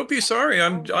 Don't be sorry.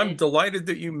 I'm Okay. delighted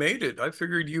that you made it. I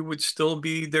figured you would still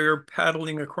be there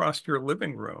paddling across your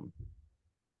living room.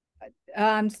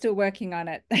 I'm still working on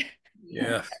it.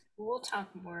 Yeah. We'll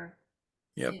talk more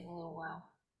Yep. in a little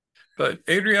while. But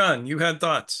Adrienne, you had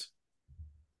thoughts.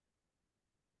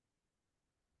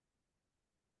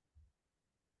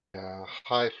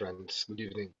 Hi, friends. Good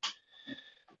evening.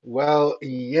 Well,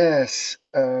 yes,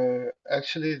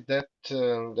 actually,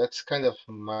 that's kind of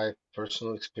my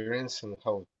personal experience and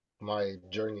how my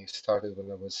journey started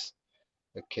when I was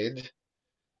a kid.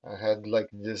 I had like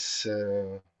this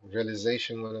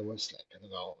realization when I was like, I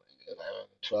don't know, 11,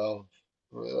 12,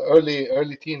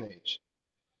 early teenage,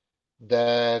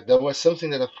 that there was something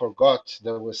that I forgot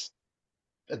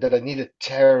that I needed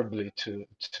terribly to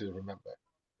remember.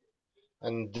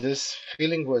 And this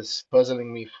feeling was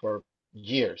puzzling me for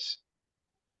years.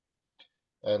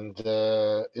 And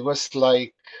it was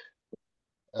like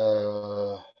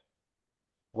uh,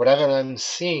 whatever I'm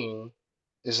seeing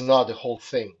is not the whole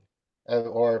thing.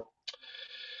 Or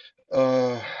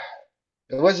uh,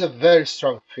 it was a very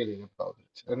strong feeling about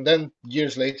it. And then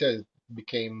years later, it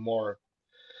became more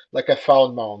like I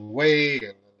found my own way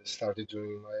and I started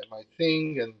doing my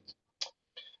thing.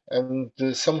 And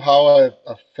somehow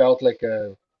I felt like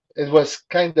it was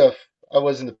kind of, I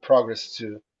was in the progress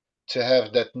to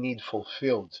have that need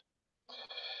fulfilled.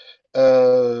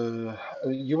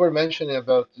 You were mentioning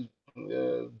about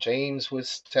James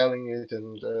was telling it,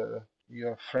 and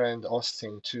your friend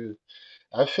Austin too.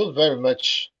 I feel very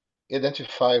much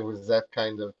identify with that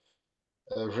kind of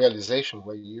realization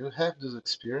where you have those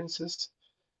experiences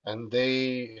and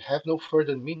they have no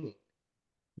further meaning.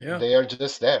 Yeah. They are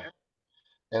just there,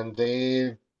 and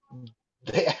they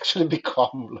actually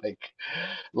become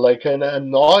like an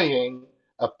annoying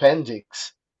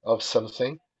appendix of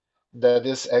something that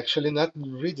is actually not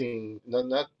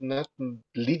not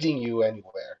leading you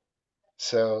anywhere.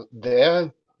 So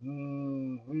there,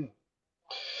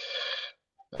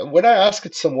 when I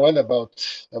asked someone about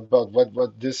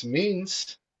what this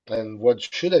means and what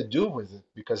should I do with it,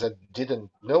 because I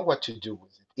didn't know what to do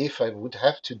with it, if I would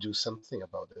have to do something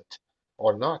about it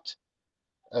or not,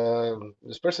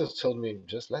 this person told me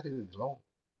just let it alone,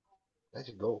 let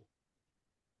it go.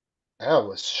 And I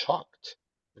was shocked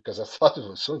because I thought it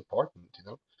was so important, you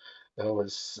know. It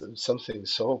was something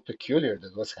so peculiar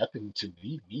that was happening to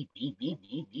me,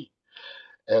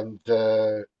 and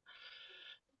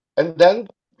then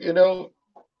you know,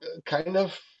 kind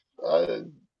of uh,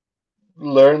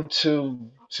 learn to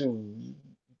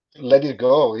let it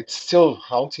go. It's still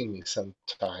haunting me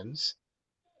sometimes,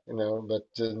 you know, but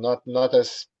not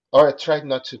as, or I try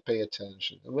not to pay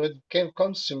attention. When it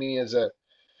comes to me as a,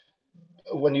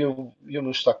 when you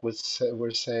Mushtaq was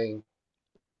were saying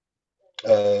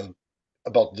uh,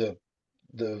 about the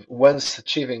once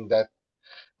achieving that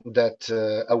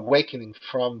awakening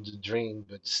from the dream,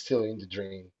 but still in the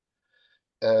dream.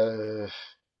 Uh,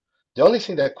 the only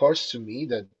thing that occurs to me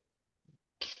that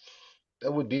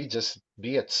would be just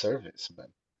be at service, but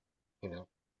you know,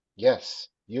 yes,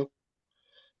 you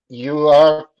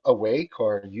are awake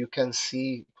or you can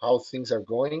see how things are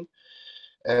going,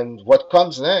 and what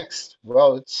comes next,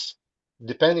 well, it's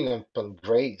depending upon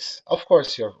grace, of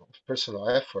course, your personal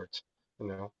effort, you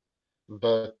know,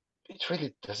 but it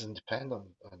really doesn't depend on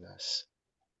us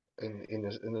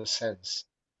in a sense.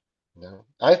 You know,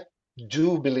 I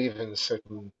do believe in a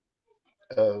certain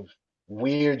uh,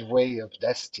 weird way of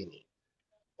destiny,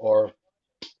 or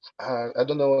I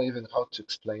don't know even how to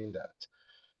explain that.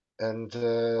 And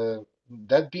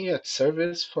that being at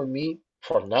service for me,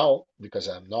 for now, because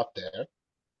I'm not there,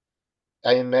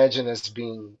 I imagine as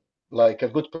being like a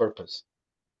good purpose,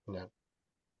 you know,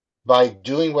 by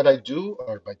doing what I do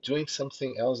or by doing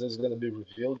something else that's going to be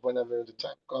revealed whenever the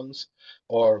time comes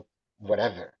or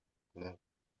whatever, you know.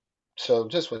 So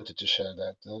just wanted to share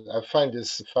that. I find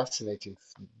this fascinating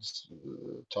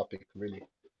topic, really.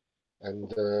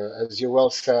 And as you well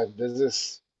said, this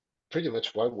is pretty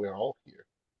much why we're all here,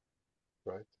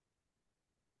 right?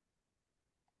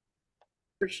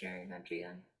 For sharing,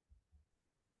 Adrian.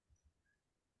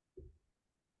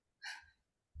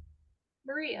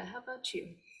 Maria, how about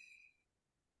you?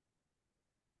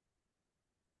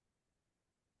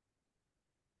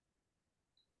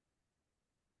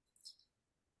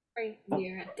 Right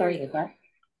here. There Sorry you about are.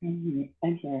 that.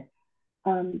 I'm here.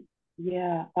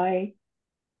 Yeah, I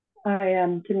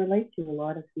can relate to a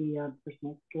lot of the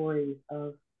personal stories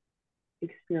of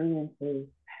experiences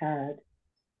had.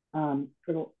 For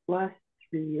the last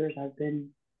 3 years, I've been,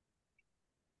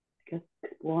 I guess,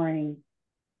 exploring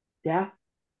death,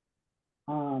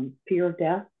 fear of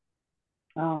death,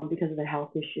 because of the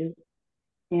health issue.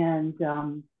 And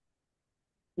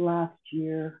last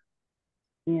year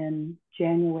in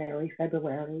January,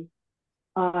 February,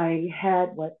 I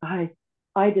had what I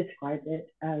described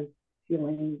it as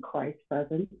feeling Christ's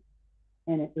presence,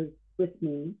 and it was with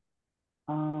me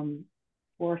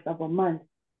for several months.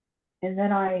 And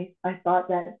then I thought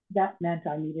that meant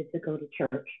I needed to go to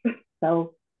church.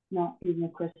 So, not being a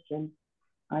Christian,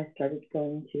 I started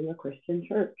going to a Christian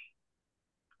church.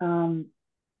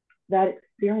 That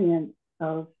experience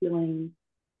of feeling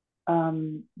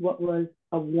what was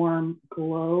a warm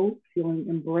glow, feeling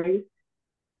embraced,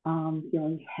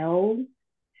 feeling held,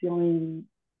 feeling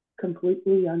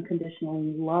completely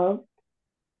unconditionally loved,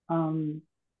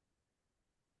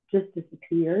 just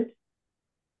disappeared.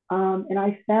 And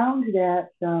I found that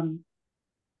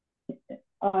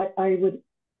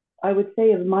I would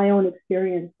say of my own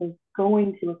experience of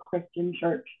going to a Christian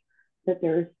church that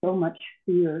there is so much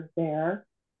fear there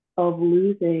of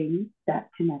losing that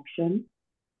connection,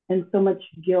 and so much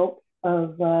guilt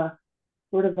of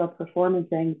sort of a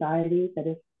performance anxiety that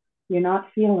if you're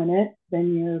not feeling it,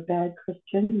 then you're a bad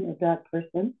Christian, you're a bad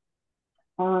person.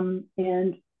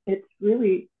 And it's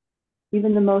really,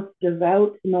 even the most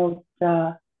devout, most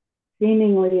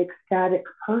seemingly ecstatic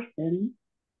person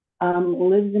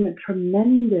lives in a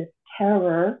tremendous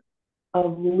terror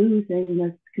of losing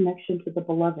this connection to the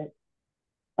beloved,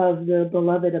 of the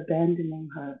beloved abandoning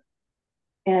her.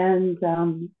 And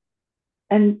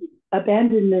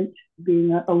abandonment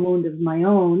being a wound of my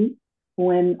own,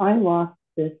 when I lost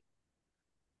this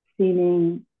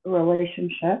seeming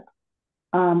relationship,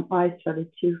 I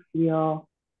started to feel,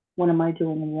 what am I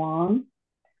doing wrong?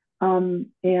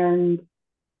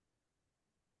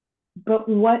 But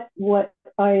what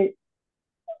I,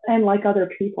 and like other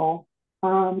people,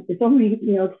 it's only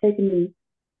taken me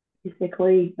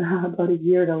basically about a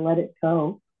year to let it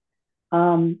go.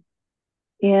 And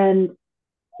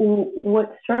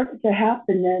what started to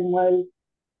happen then was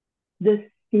this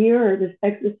fear, this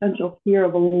existential fear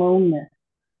of aloneness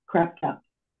crept up.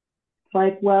 It's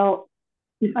like, well,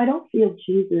 if I don't feel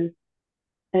Jesus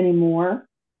anymore,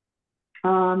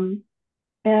 and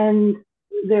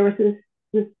there was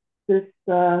this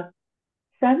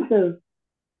sense of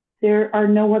there are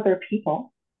no other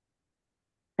people,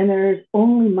 and there's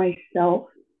only myself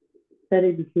that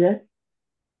exists,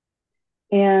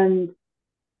 and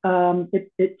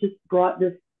it just brought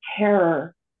this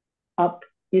terror up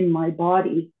in my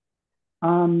body.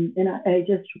 And I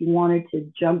just wanted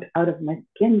to jump out of my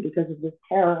skin because of this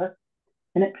terror.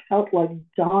 And it felt like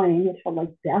dying. It felt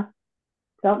like death.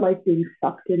 It felt like being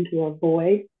sucked into a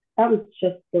void. That's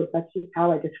just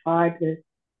how I described this.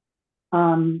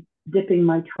 Dipping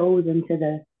my toes into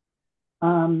this,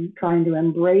 trying to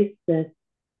embrace this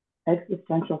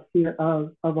existential fear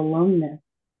of aloneness.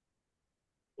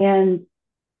 And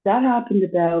that happened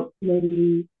about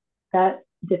that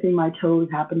dipping my toes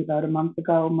happened about a month and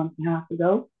a half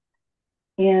ago.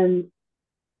 And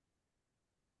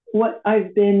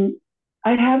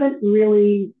I haven't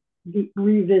really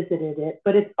revisited it,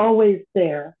 but it's always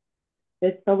there.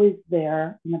 It's always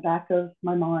there in the back of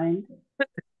my mind.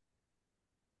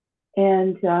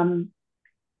 And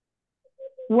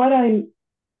what I'm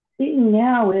seeing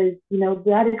now is,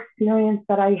 that experience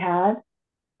that I had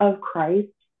of Christ,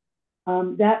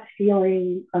 that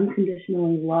feeling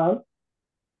unconditionally loved.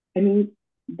 I mean,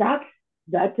 that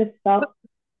just felt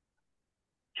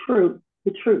true,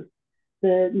 the truth,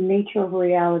 the nature of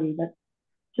reality. That's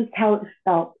just how it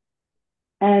felt.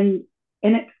 And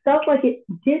it felt like it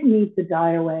did need to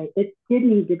die away. It did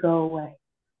need to go away.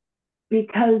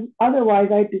 Because otherwise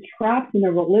I'd be trapped in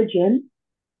a religion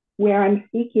where I'm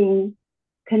seeking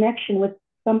connection with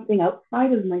something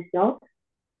outside of myself,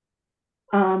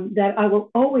 that I will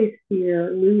always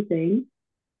fear losing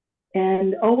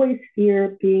and always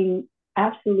fear being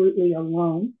absolutely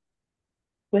alone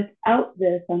without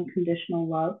this unconditional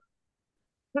love.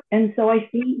 And so I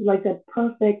see like a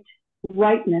perfect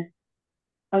rightness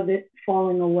of it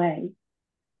falling away,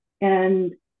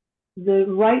 and the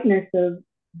rightness of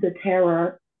the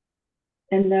terror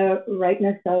and the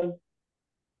rightness of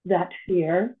that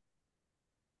fear.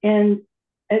 And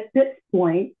at this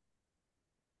point,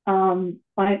 I'm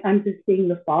just seeing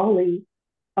the folly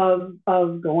of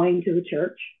going to the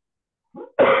church.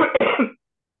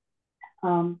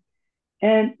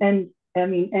 And I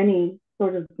mean, any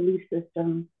sort of belief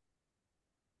system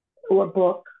or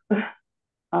book,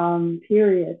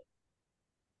 period.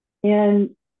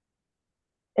 And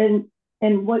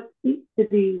what seems to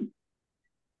be,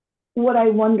 what I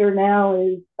wonder now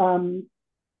is,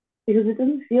 because it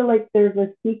doesn't feel like there's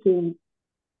a seeking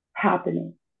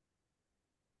happening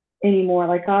anymore.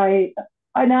 Like I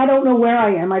don't know where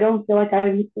I am. I don't feel like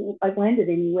I've landed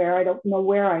anywhere. I don't know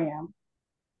where I am,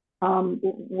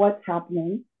 what's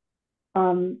happening.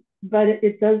 But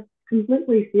it does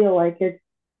completely feel like it's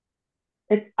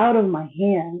out of my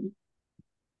hands.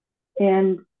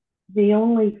 And the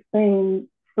only thing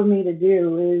for me to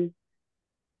do is,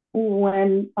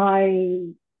 when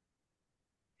I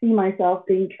see myself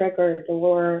being triggered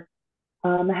or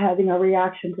having a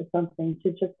reaction to something,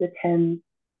 to just attend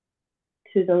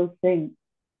to those things.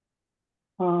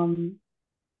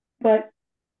 But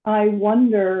I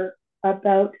wonder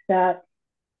about that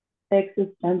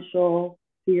existential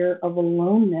fear of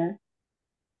aloneness,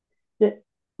 that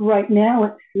right now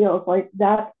it feels like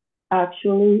that's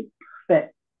actually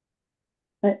perfect.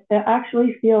 It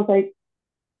actually feels like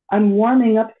I'm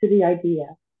warming up to the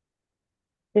idea.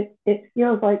 It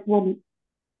feels like, well,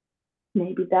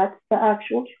 maybe that's the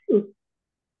actual truth.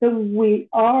 So we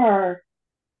are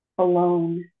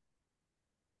alone.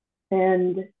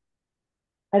 And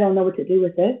I don't know what to do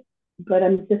with it, but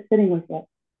I'm just sitting with it.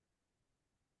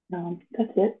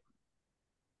 That's it.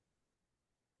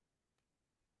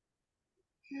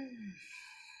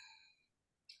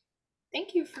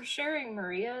 Thank you for sharing,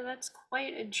 Maria. That's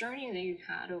quite a journey that you've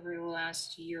had over the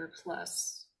last year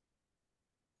plus.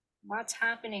 Lots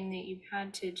happening that you've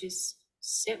had to just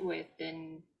sit with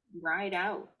and ride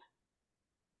out.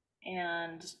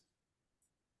 And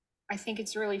I think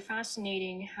it's really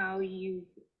fascinating how you've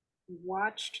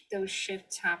watched those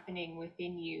shifts happening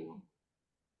within you.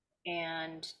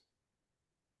 And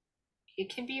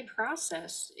it can be a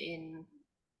process in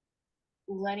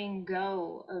letting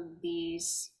go of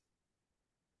these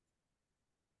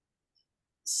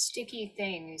sticky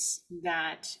things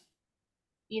that,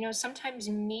 sometimes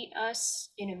meet us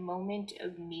in a moment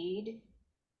of need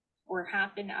or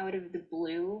happen out of the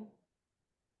blue.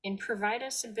 and provide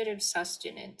us a bit of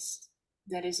sustenance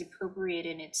that is appropriate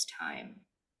in its time.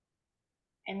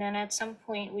 And then at some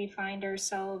point, we find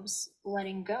ourselves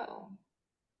letting go.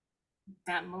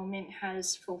 That moment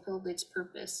has fulfilled its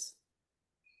purpose.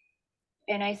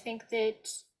 And I think that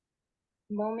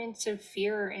moments of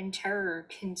fear and terror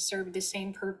can serve the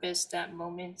same purpose that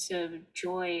moments of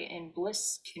joy and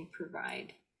bliss can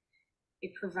provide.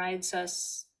 It provides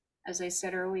us, as I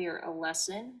said earlier, a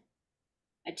lesson,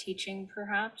 a teaching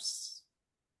perhaps,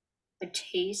 a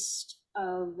taste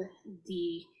of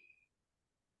the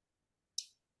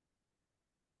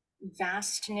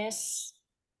vastness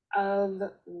of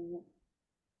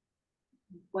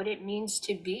what it means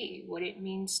to be, what it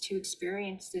means to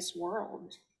experience this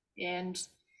world. And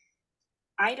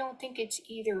I don't think it's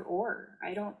either or.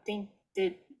 I don't think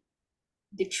that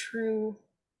the true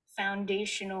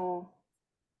foundational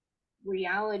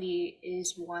reality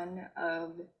is one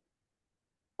of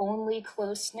only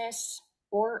closeness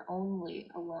or only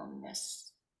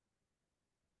aloneness.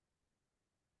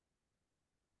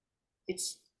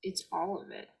 It's all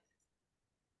of it.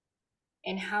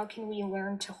 And how can we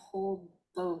learn to hold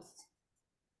both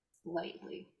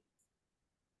lightly?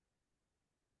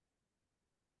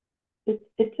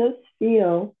 It does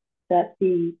feel that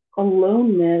the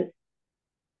aloneness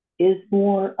is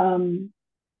more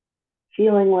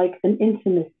feeling like an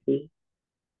intimacy,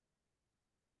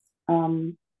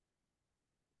 and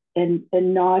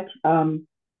not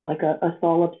like a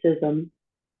solipsism.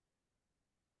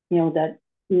 That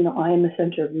I am the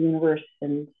center of the universe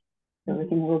and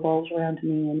everything revolves around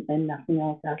me and nothing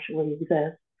else actually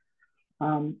exists.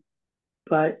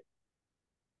 But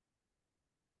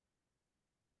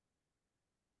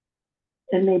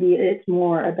and maybe it's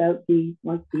more about the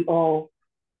all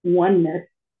oneness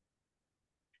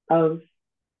of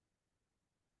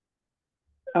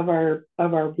our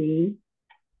being.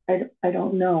 I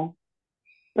don't know,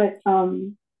 but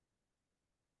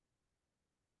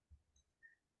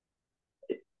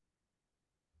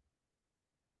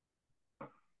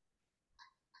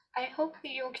I hope that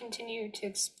you'll continue to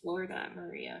explore that,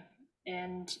 Maria.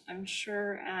 And I'm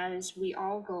sure as we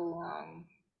all go along,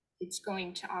 it's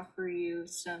going to offer you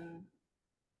some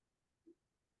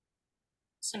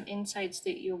insights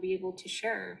that you'll be able to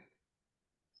share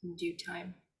in due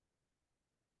time.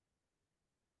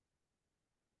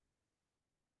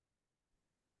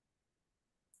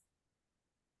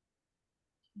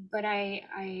 But I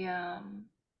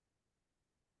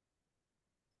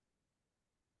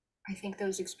think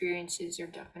those experiences are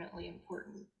definitely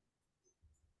important,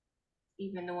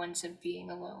 even the ones of being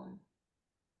alone,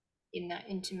 in that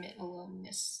intimate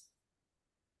aloneness.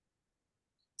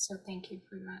 So thank you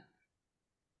for that.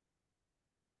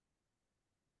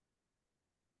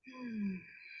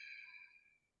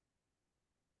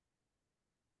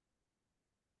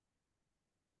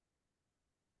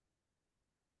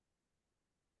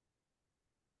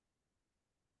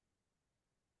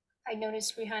 I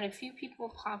noticed we had a few people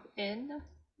pop in.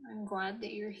 I'm glad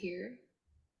that you're here.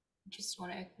 I just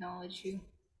want to acknowledge you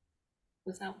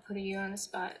without putting you on the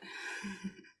spot.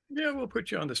 Yeah, we'll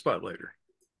put you on the spot later.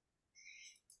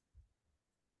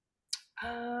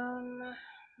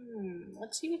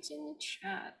 Let's see what's in the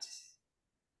chat.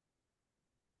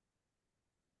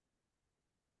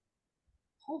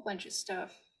 Whole bunch of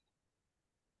stuff.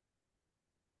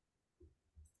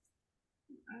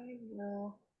 I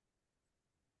will.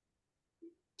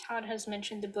 Todd has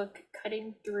mentioned the book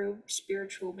Cutting Through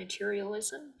Spiritual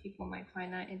Materialism. People might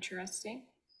find that interesting.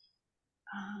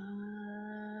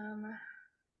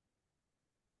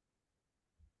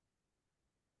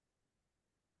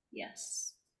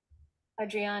 Yes.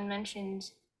 Adrian mentioned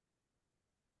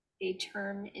a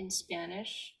term in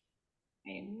Spanish.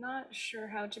 I'm not sure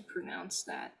how to pronounce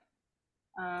that.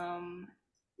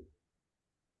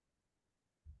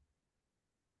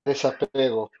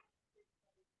 Desapego.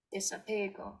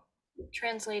 Desapego,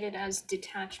 translated as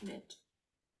detachment.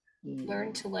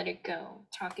 Learn to let it go.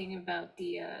 Talking about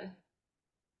the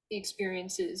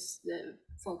experiences that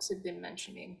folks have been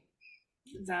mentioning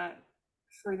that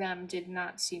for them did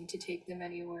not seem to take them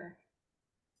anywhere.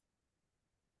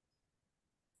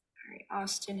 All right,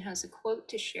 Austin has a quote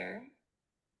to share.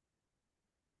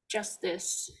 Just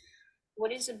this: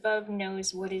 what is above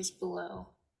knows what is below,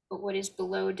 but what is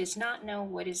below does not know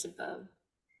what is above.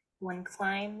 One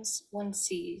climbs, one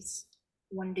sees.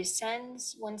 One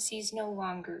descends, one sees no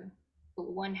longer,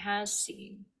 but one has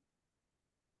seen.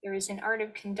 There is an art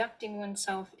of conducting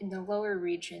oneself in the lower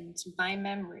regions by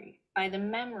memory, by the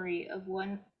memory of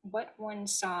what one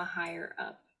saw higher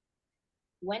up.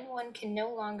 When one can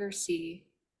no longer see,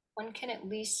 one can at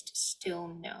least still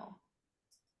know.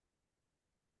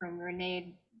 From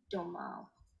Renee Domal.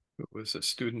 who was a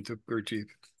student of Gurdjieff.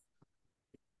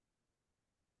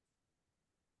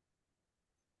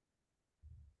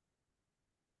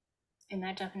 And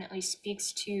that definitely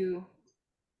speaks to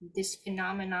this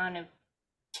phenomenon of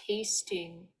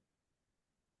tasting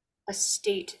a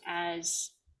state,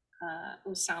 as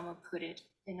Osama put it,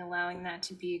 and allowing that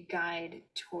to be a guide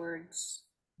towards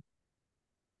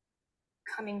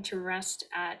coming to rest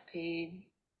at a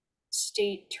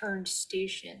state turned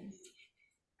station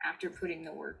after putting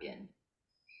the work in.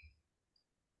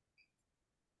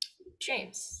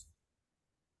 James.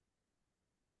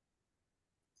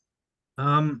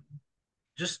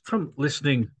 Just from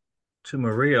listening to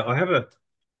Maria, I have a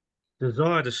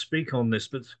desire to speak on this,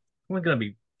 but it's only going to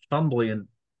be fumbly. And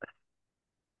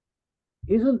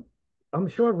isn't, I'm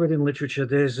sure I've read in literature,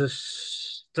 there's a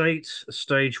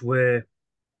stage where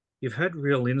you've had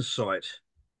real insight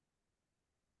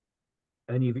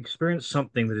and you've experienced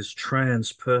something that is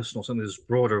transpersonal, something that is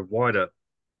broader, wider.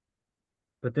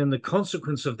 But then the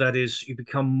consequence of that is you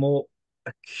become more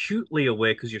acutely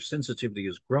aware, because your sensitivity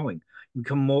is growing. You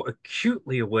become more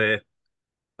acutely aware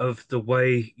of the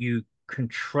way you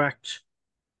contract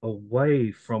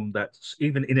away from that,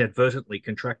 even inadvertently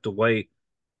contract away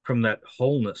from that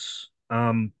wholeness.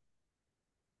 And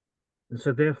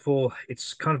so therefore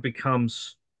it's kind of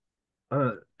becomes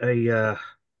a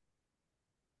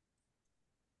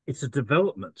it's a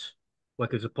development,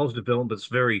 like it's a positive development, but it's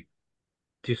very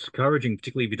discouraging,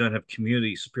 particularly if you don't have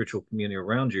community, spiritual community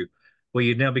around you, where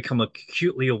you now become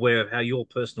acutely aware of how your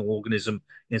personal organism,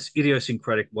 in its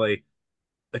idiosyncratic way,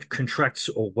 it contracts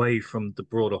away from the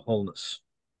broader wholeness.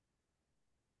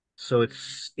 So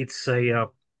it's a I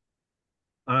don't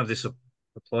know if this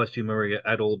applies to you, Maria,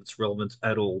 at all, if it's relevant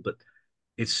at all, but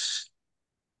it's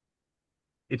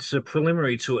it's a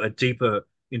preliminary to a deeper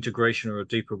integration or a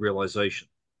deeper realization.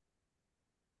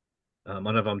 I don't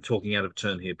know if I'm talking out of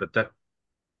turn here, but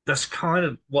that's kind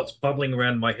of what's bubbling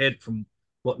around my head from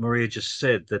what Maria just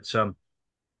said. That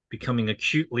becoming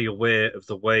acutely aware of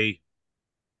the way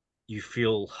you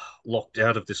feel locked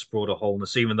out of this broader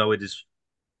wholeness, even though it is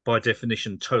by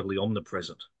definition totally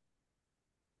omnipresent.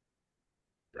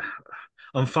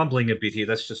 I'm fumbling a bit here.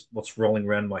 That's just what's rolling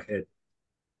around my head.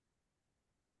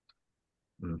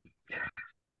 Mm.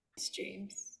 Thanks,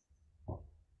 James.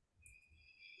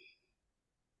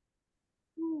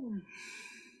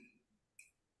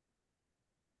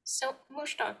 So,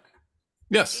 Mushtaq,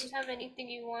 do Yes. you have anything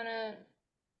you want to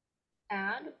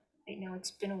add? I know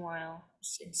it's been a while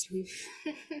since we've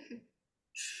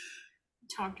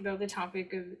talked about the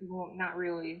topic of, well, not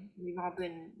really. We've all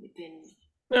been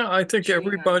No, I think chewing on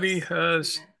everybody this.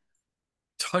 has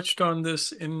touched on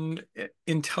this in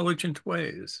intelligent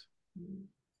ways.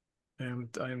 And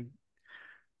I'm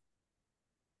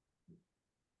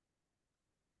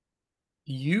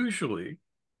usually,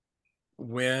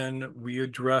 when we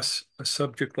address a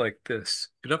subject like this,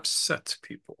 it upsets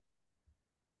people.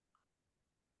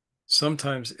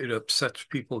 Sometimes it upsets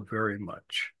people very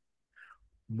much.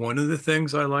 One of the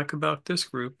things I like about this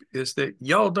group is that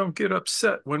y'all don't get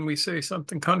upset when we say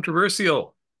something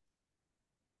controversial.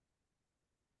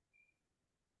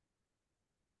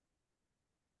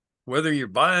 Whether you're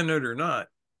buying it or not,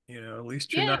 at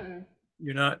least you're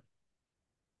not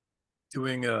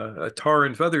doing a tar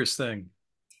and feathers thing.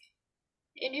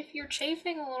 And if you're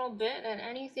chafing a little bit at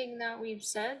anything that we've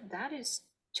said, that is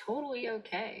totally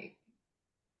okay.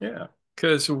 Yeah,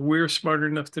 because we're smart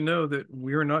enough to know that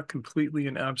we're not completely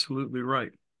and absolutely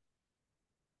right.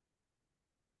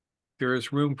 There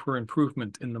is room for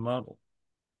improvement in the model.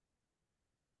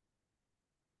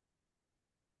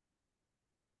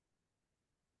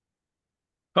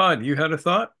 Todd, you had a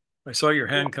thought? I saw your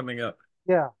hand coming up.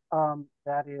 Yeah,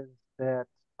 that is that,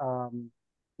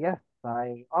 yes,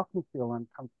 I often feel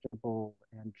uncomfortable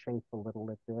and chafe a little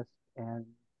at this and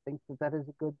think that that is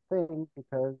a good thing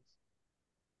because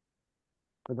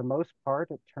for the most part,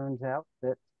 it turns out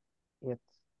that it's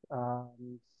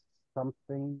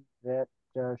something that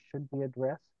should be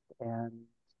addressed, and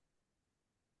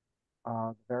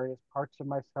various parts of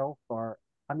myself are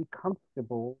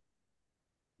uncomfortable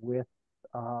with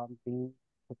being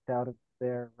kicked out of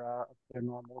their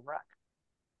normal rut.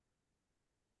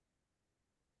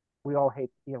 We all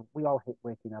hate, we all hate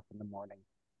waking up in the morning.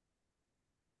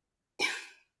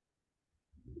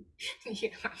 Yeah.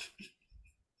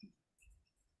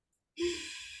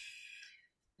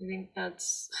 I think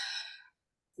that's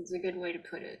a good way to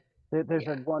put it. There's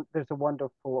a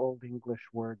wonderful old English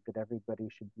word that everybody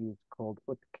should use called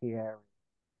utkieri,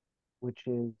 which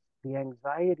is the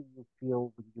anxiety you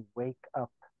feel when you wake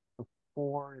up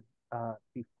before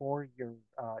you're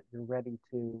ready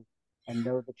to and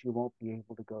know that you won't be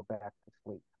able to go back to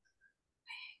sleep.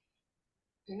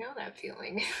 I know that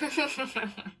feeling.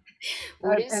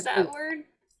 What is that word?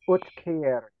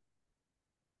 Utkier.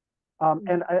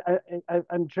 And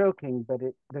I'm joking, but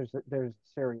there's a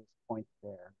serious point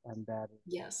there, and that is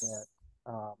yes. that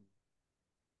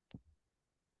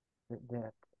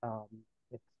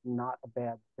it's not a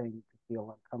bad thing to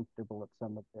feel uncomfortable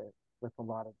with a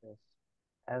lot of this,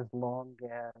 as long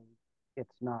as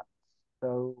it's not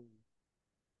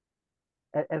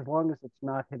as long as it's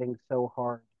not hitting so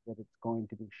hard that it's going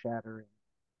to be shattering,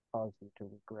 cause you to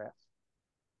regress.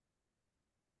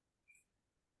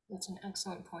 That's an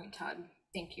excellent point, Todd.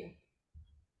 Thank you.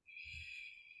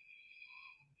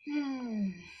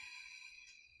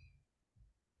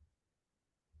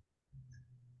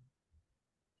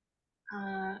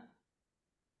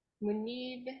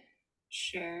 Munib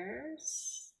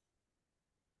shares.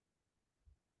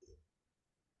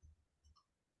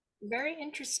 Very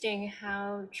interesting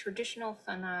how traditional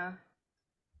fanas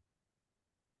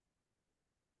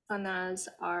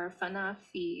are fana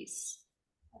fees,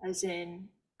 as in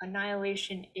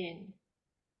annihilation in.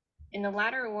 And the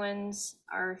latter ones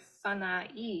are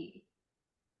fana-i,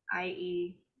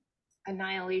 i.e.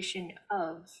 annihilation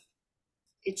of.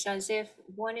 It's as if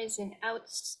one is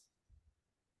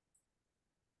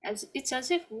it's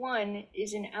as if one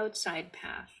is an outside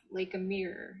path, like a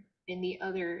mirror, and the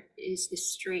other is the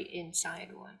straight inside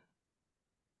one.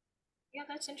 Yeah,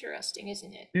 that's interesting,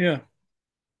 isn't it? Yeah.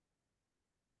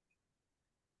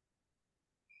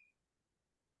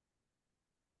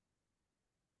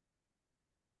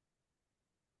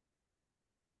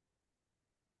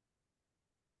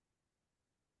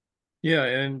 Yeah,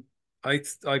 and I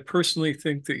personally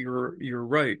think that you're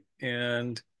right,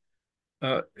 and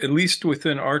at least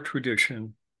within our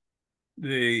tradition,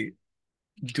 the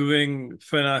doing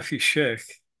Fanafi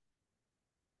Sheikh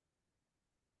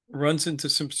runs into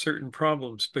some certain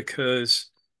problems,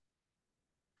 because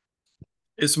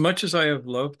as much as I have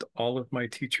loved all of my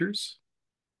teachers,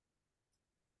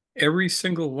 every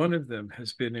single one of them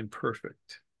has been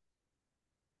imperfect.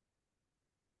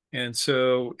 And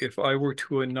so if I were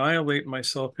to annihilate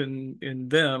myself in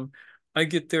them, I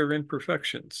get their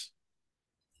imperfections.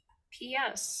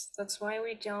 P.S. That's why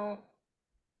we don't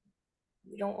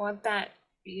want that,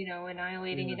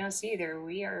 annihilating in us either.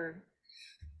 We are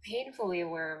painfully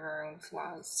aware of our own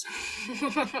flaws.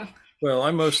 Well,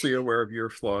 I'm mostly aware of your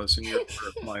flaws and you're aware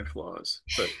of my flaws,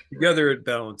 but together it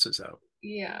balances out.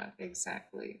 Yeah,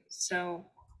 exactly. So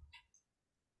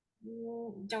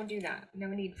don't do that. No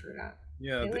need for that.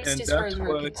 Yeah, At least and as far that's as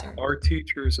we're what concerned. our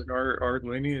teachers and our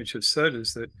lineage have said,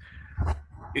 is that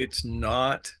it's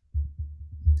not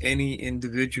any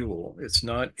individual, it's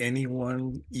not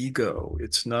anyone's ego,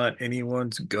 it's not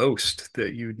anyone's ghost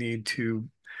that you need to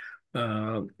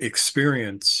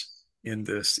experience in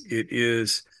this. It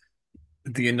is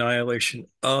the annihilation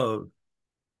of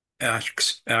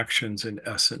actions in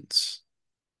essence,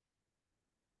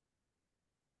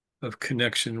 of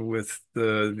connection with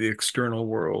the external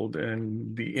world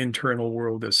and the internal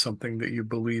world as something that you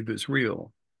believe is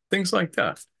real. Things like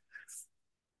that.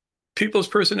 People's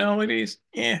personalities,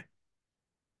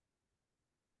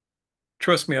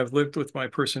 trust me, I've lived with my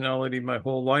personality my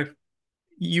whole life.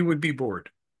 You would be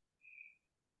bored.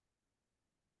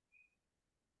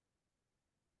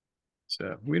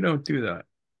 So we don't do that.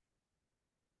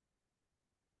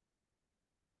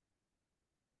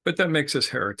 But that makes us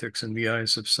heretics in the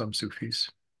eyes of some Sufis.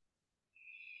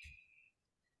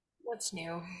 What's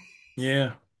new?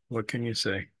 Yeah, what can you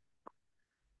say?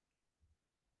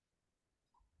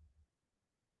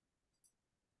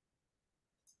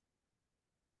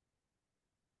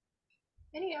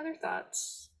 Any other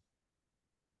thoughts?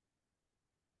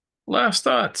 Last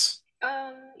thoughts.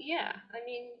 Yeah, I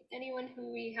mean, anyone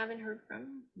who we haven't heard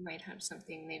from might have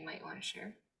something they might want to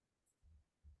share.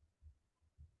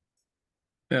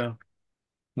 Yeah.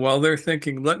 While they're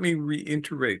thinking, let me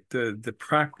reiterate the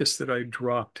practice that I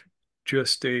dropped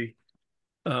just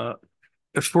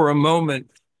for a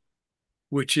moment,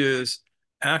 which is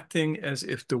acting as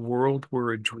if the world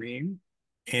were a dream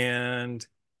and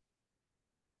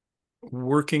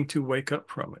working to wake up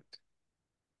from it.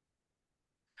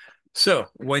 So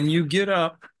when you get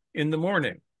up in the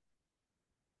morning,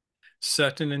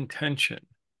 set an intention.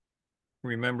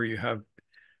 Remember, you have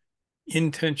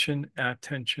intention,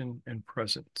 attention, and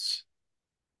presence.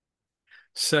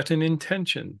 Set an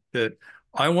intention that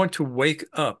I want to wake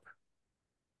up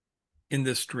in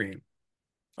this dream.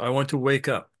 I want to wake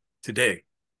up today.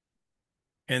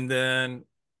 And then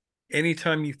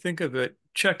anytime you think of it,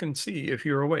 check and see if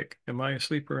you're awake. Am I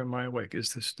asleep or am I awake?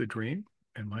 Is this the dream?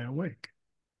 Am I awake?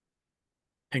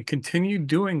 and continue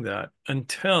doing that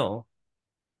until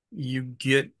you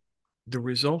get the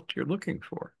result you're looking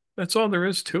for. That's all there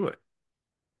is to it.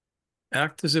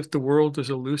 Act as if the world is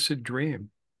a lucid dream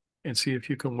and see if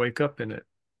you can wake up in it.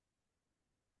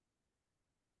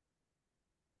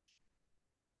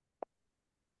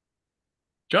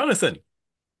 Jonathan.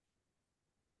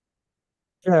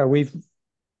 Yeah,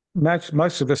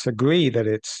 most of us agree that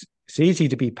it's easy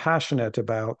to be passionate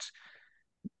about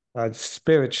a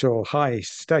spiritual high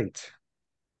state.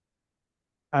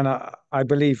 And I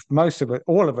believe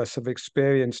all of us have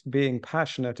experienced being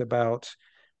passionate about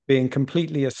being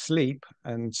completely asleep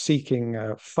and seeking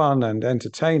fun and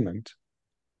entertainment,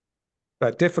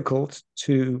 but difficult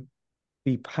to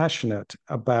be passionate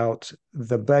about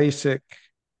the basic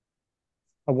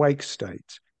awake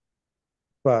state.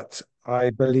 But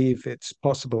I believe it's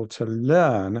possible to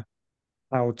learn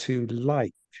how to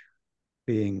like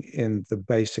being in the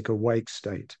basic awake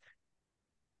state.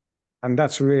 And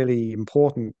that's really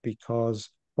important because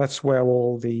that's where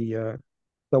all the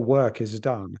work is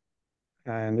done.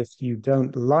 And if you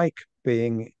don't like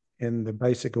being in the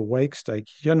basic awake state,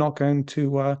 you're not going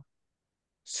to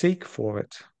seek for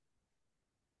it.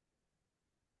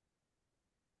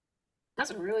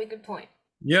 That's a really good point.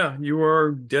 Yeah, you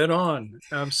are dead on.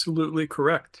 Absolutely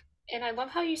correct. And I love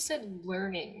how you said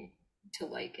learning to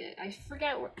like it. I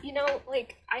forget,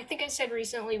 like, I think I said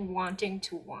recently wanting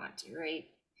to want, right?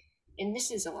 And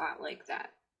this is a lot like that.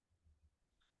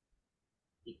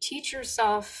 You teach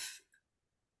yourself,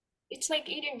 it's like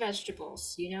eating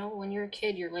vegetables, when you're a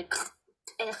kid, you're like,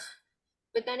 ugh.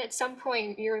 But then at some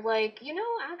point, you're like,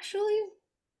 actually,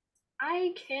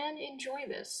 I can enjoy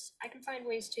this. I can find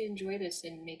ways to enjoy this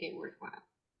and make it worthwhile.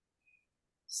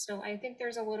 So I think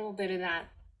there's a little bit of that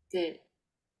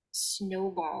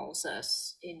snowballs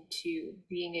us into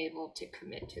being able to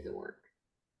commit to the work.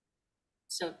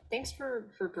 So thanks for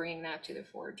bringing that to the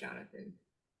fore, Jonathan.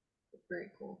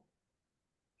 Very cool.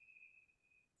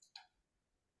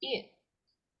 Ian.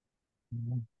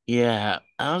 Yeah,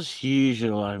 as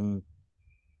usual, I'm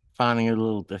finding it a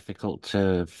little difficult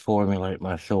to formulate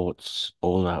my thoughts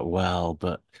all that well,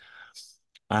 but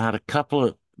I had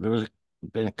there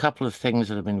been a couple of things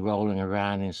that have been rolling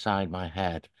around inside my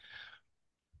head.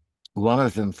 One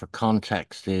of them, for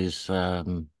context, is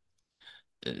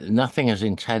nothing as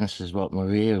intense as what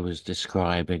Maria was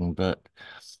describing, but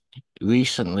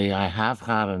recently I have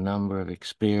had a number of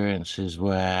experiences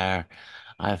where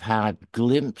I've had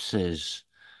glimpses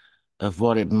of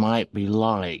what it might be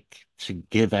like to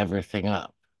give everything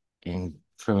up in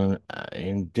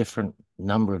different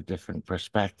number of different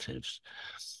perspectives,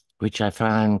 which I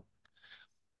find,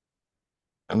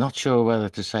 I'm not sure whether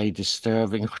to say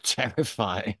disturbing or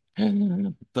terrifying,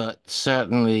 but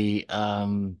certainly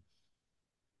I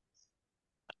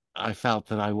felt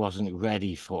that I wasn't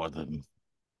ready for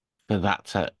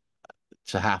that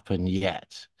to happen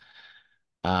yet.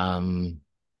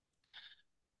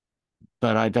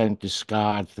 But I don't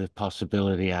discard the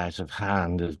possibility out of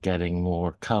hand of getting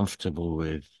more comfortable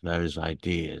with those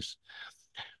ideas.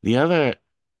 The other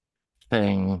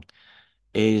thing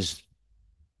is,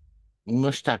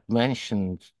 Mushtaq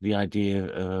mentioned the idea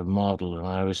of a model, and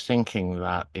I was thinking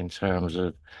that in terms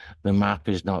of the map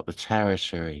is not the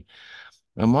territory.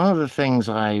 And one of the things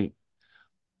I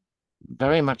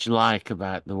very much like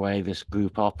about the way this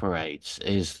group operates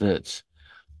is that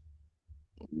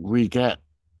we get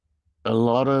a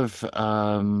lot of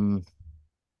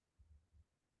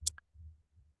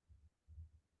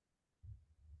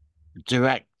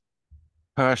direct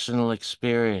personal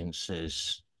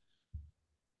experiences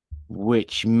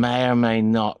which may or may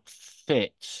not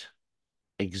fit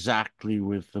exactly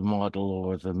with the model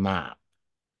or the map.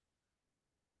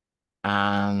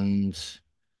 And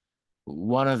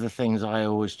one of the things I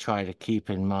always try to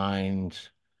keep in mind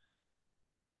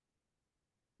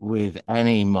with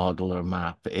any model or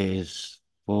map is,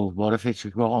 well, what if it's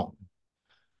wrong?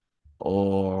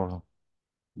 Or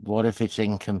what if it's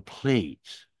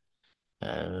incomplete?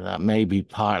 That may be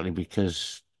partly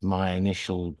because my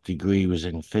initial degree was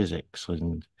in physics,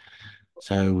 and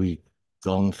so we've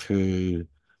gone through,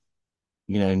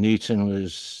 Newton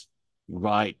was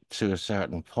right to a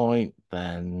certain point,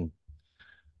 then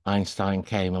Einstein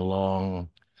came along,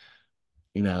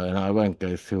 and I won't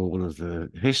go through all of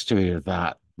the history of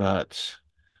that, but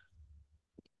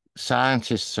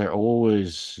scientists are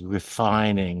always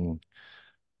refining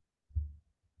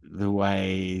the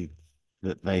way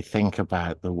that they think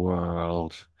about the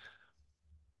world,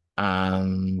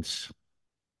 and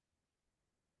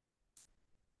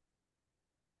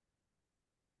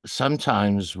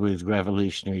sometimes with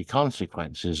revolutionary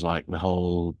consequences, like the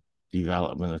whole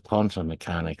development of quantum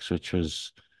mechanics, which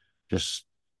was just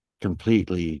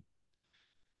completely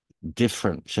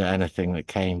different to anything that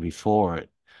came before it.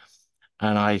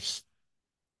 And I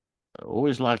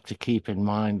always like to keep in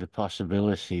mind the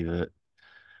possibility that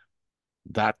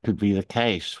that could be the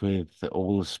case with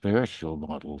all the spiritual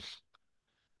models.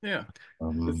 Yeah.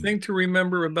 The thing to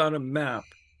remember about a map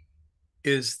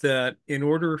is that in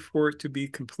order for it to be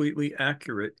completely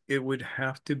accurate, it would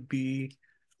have to be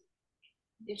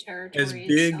The as territory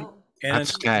big itself. and At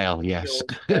scale, yes.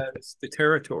 as the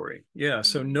territory. Yeah.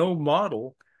 So no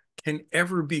model can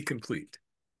ever be complete.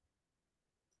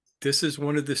 This is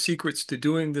one of the secrets to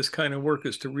doing this kind of work,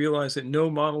 is to realize that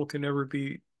no model can ever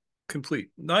be complete.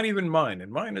 Not even mine.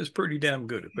 And mine is pretty damn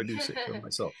good, if I do say so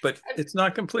myself, but it's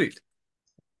not complete.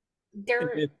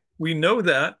 There, If we know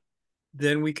that,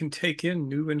 then we can take in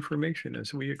new information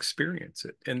as we experience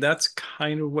it. And that's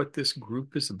kind of what this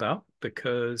group is about,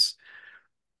 because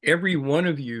every one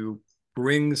of you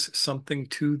brings something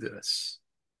to this.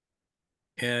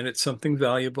 And it's something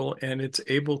valuable, and it's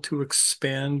able to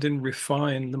expand and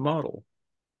refine the model.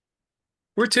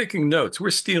 We're taking notes. We're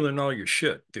stealing all your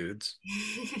shit, dudes.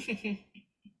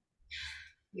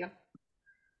 Yep.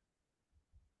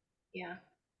 Yeah.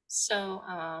 So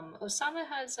Osama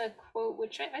has a quote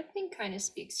which I think kind of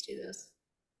speaks to this.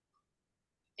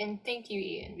 And thank you,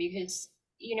 Ian, because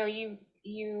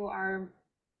you are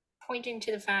pointing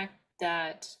to the fact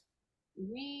that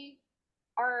we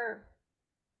are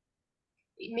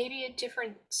maybe at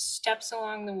different steps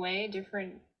along the way,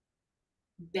 different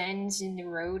bends in the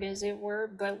road, as it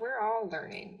were, but we're all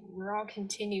learning. We're all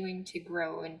continuing to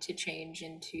grow and to change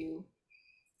and to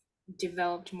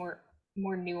develop more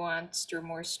nuanced or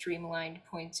more streamlined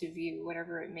points of view,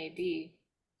 whatever it may be.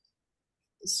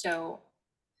 So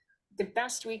the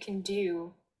best we can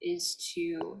do is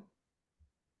to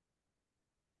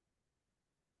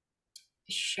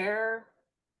share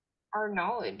our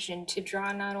knowledge and to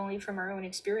draw not only from our own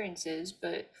experiences,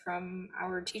 but from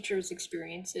our teachers'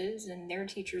 experiences and their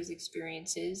teachers'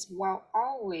 experiences, while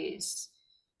always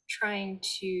trying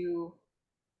to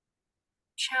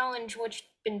challenge what's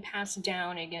been passed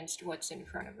down against what's in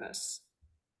front of us.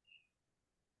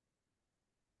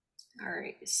 All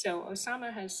right, so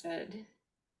Osama has said,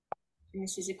 and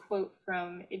this is a quote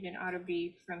from Ibn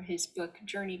Arabi from his book,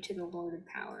 Journey to the Lord of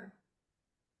Power.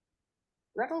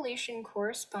 Revelation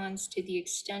corresponds to the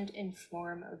extent and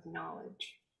form of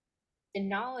knowledge. The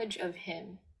knowledge of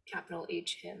him, capital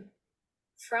H him,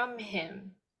 from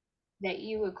him that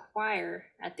you acquire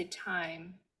at the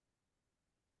time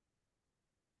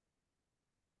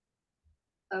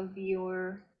of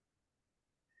your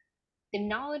the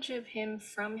knowledge of him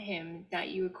from him that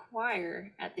you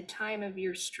acquire at the time of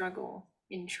your struggle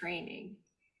in training,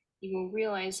 you will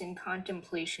realize in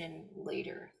contemplation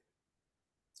later.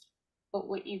 But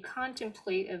what you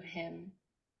contemplate of him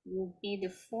will be the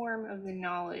form of the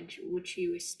knowledge which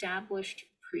you established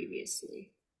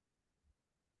previously.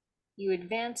 You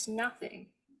advance nothing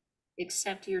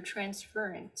except your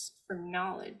transference from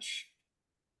knowledge,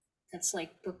 that's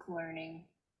like book learning,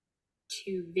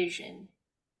 to vision.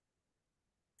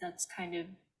 That's kind of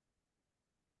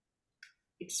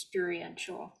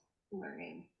experiential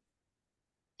learning.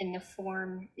 And the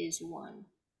form is one.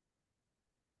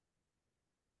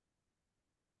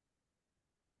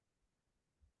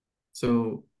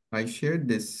 So I shared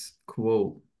this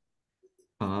quote.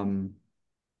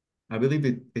 I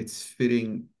believe it's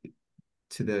fitting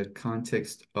to the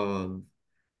context of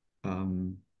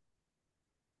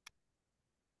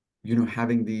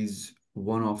having these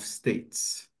one-off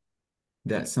states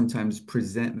that sometimes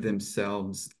present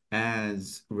themselves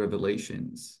as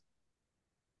revelations.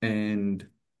 And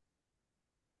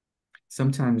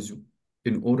sometimes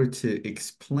in order to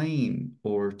explain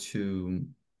or to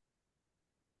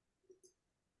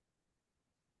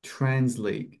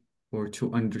translate or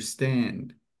to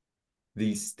understand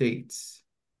these states,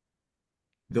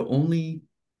 the only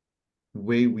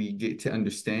way we get to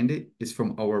understand it is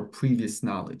from our previous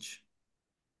knowledge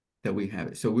that we have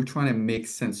it. So we're trying to make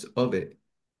sense of it,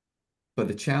 but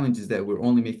the challenge is that we're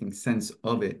only making sense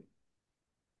of it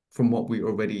from what we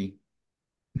already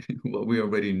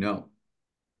know.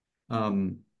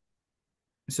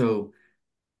 So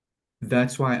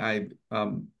that's why I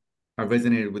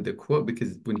resonated with the quote,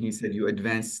 because when he said you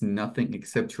advance nothing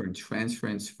except your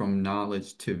transference from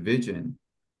knowledge to vision,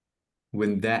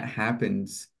 when that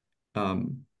happens,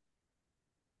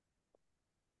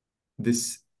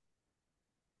 this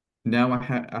now I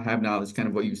have knowledge, kind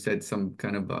of what you said, some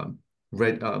kind of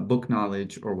read book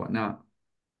knowledge or whatnot,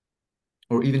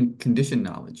 or even conditioned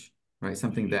knowledge, right?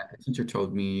 Something that a teacher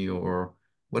told me or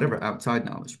whatever, outside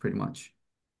knowledge, pretty much.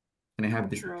 and I have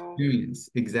this Cultural. experience.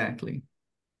 Exactly.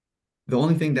 The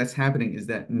only thing that's happening is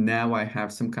that now I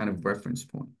have some kind of reference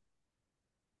point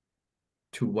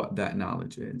to what that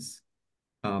knowledge is.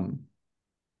 And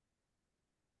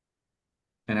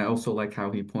I also like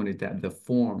how he pointed that the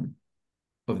form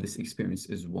of this experience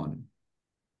is one,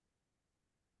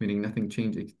 meaning nothing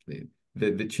changes.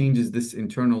 The change is this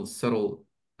internal subtle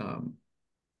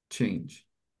change.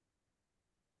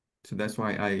 So that's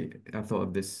why I thought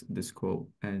of this quote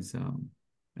as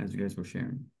you guys were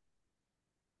sharing.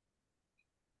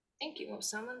 Thank you,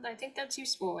 Osama. I think that's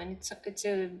useful, and it's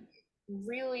a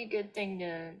really good thing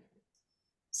to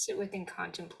sit with and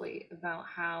contemplate about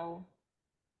how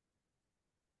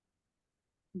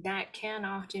that can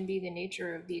often be the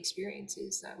nature of the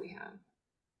experiences that we have.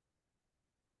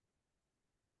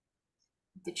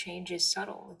 The change is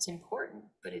subtle. It's important,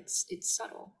 but it's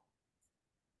subtle.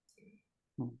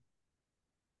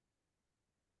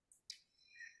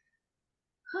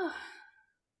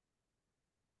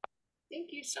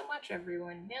 Thank you so much,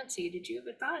 everyone. Nancy, did you have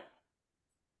a thought?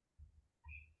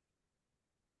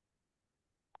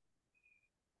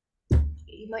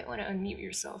 You might want to unmute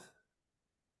yourself.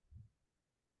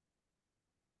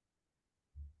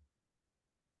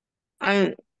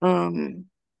 I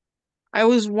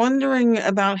was wondering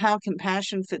about how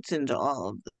compassion fits into all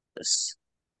of this,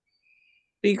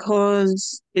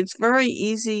 because it's very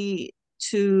easy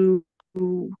to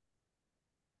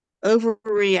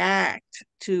overreact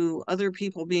to other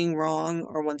people being wrong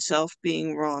or oneself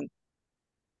being wrong.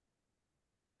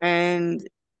 And,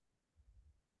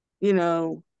 you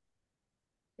know,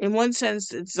 in one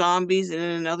sense, it's zombies, and in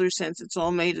another sense, it's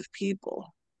all made of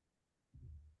people.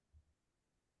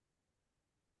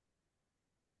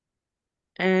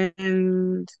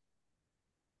 And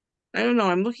I don't know,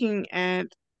 I'm looking at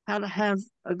how to have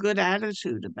a good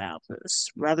attitude about this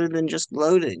rather than just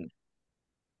gloating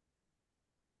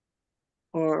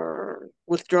or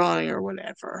withdrawing or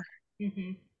whatever.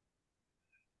 Mm-hmm.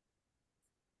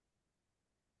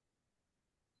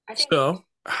 So,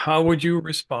 how would you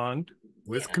respond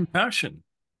with compassion?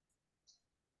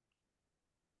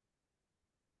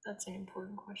 That's an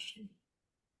important question.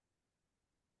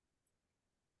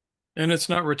 And it's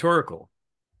not rhetorical.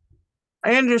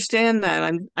 I understand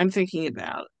that. I'm thinking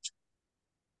about it.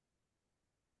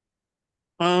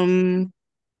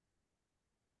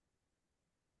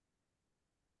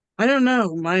 I don't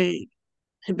know. My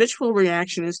habitual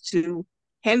reaction is to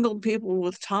handle people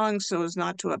with tongue so as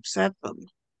not to upset them,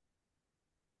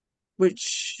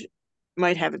 which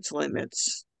might have its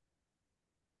limits.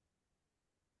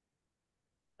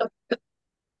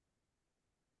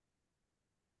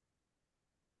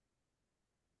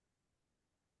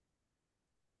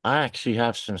 I actually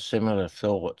have some similar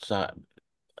thoughts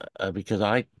because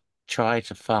I try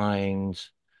to find,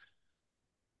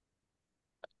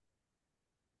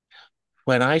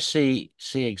 when I see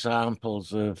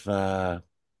examples of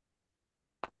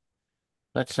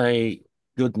let's say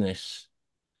goodness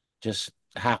just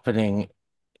happening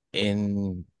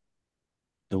in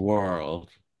the world,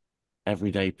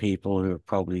 everyday people who are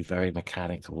probably very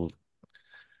mechanical,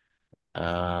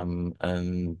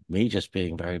 and me just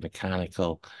being very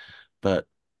mechanical, but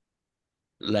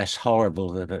less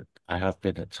horrible than I have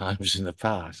been at times in the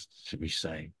past, should we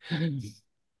say. And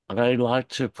I like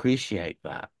to appreciate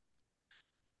that.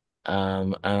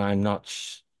 And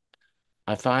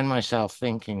I find myself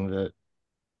thinking that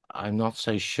I'm not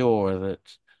so sure that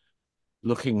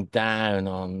looking down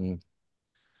on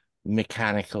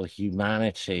mechanical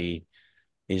humanity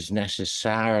is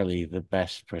necessarily the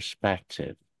best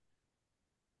perspective.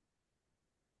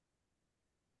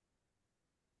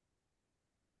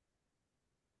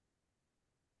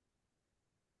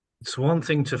 It's one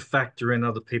thing to factor in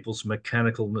other people's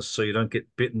mechanicalness so you don't get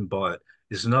bitten by it.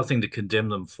 It's nothing to condemn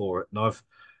them for it. And I've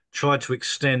tried to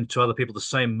extend to other people the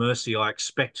same mercy I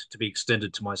expect to be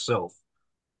extended to myself.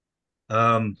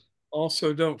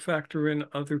 Also, don't factor in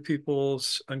other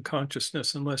people's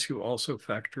unconsciousness unless you also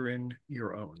factor in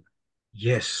your own.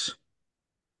 Yes.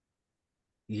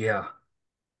 Yeah.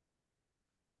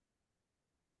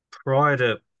 Prior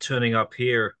to turning up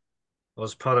here, I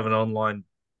was part of an online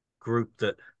group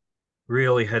that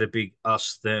really had a big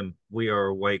us, them. We are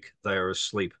awake, they are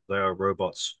asleep, they are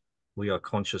robots, we are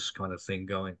conscious kind of thing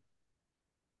going.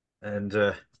 And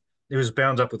it was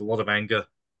bound up with a lot of anger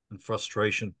and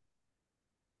frustration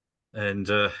and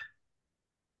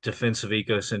defensive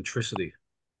egocentricity.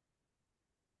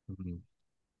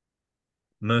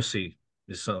 Mercy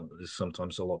is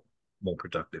sometimes a lot more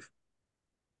productive.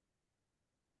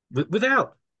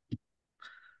 Without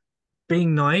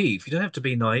being naive, you don't have to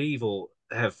be naive or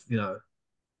have,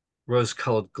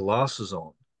 rose-colored glasses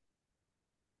on.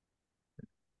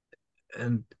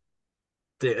 And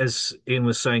as Ian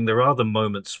was saying, there are the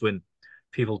moments when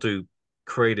people do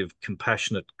creative,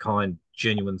 compassionate, kind,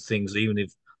 genuine things, even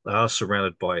if they are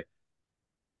surrounded by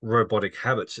robotic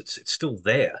habits. It's still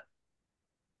there.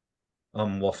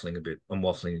 I'm waffling a bit. I'm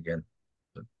waffling again.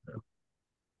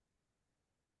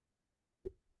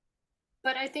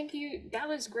 But I think that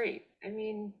was great. I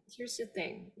mean, here's the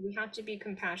thing. We have to be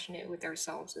compassionate with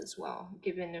ourselves as well,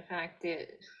 given the fact that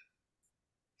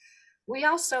we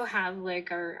also have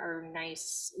like our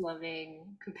nice,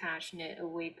 loving, compassionate,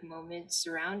 awake moments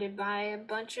surrounded by a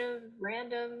bunch of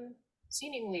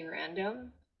seemingly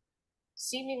random,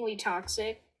 seemingly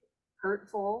toxic,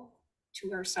 hurtful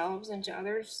to ourselves and to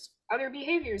others, other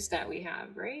behaviors that we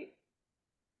have, right?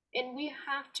 And we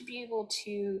have to be able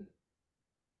to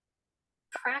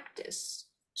practice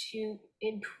to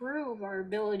improve our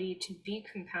ability to be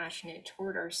compassionate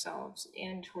toward ourselves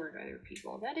and toward other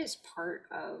people. That is part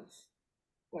of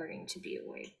learning to be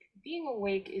awake. Being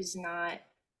awake is not,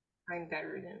 I'm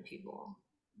better than people.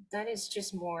 That is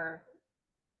just more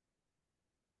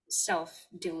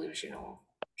self-delusional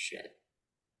shit.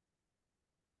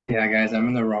 Yeah, guys, I'm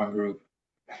in the wrong group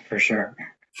for sure.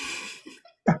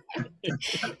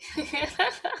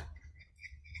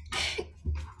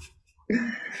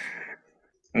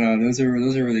 Those are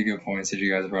really good points that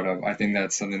you guys brought up. I think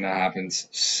that's something that happens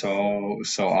so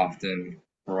often,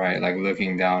 right? Like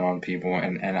looking down on people,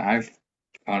 and I've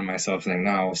found myself saying,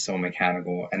 "No, I was so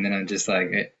mechanical," and then I'm just like,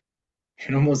 it's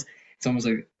almost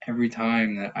like every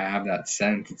time that I have that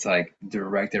sense, it's like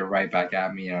directed right back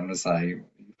at me, and I'm just like, you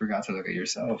forgot to look at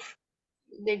yourself.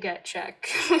 They gut check.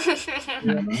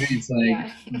 Yeah, it's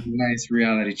like nice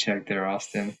reality check there,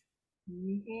 Austin.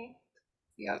 Mm-hmm.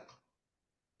 Yep.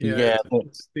 Yeah,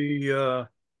 it's the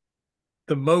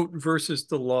moat versus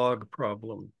the log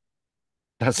problem.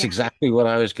 That's exactly what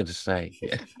I was going to say.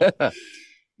 Yeah.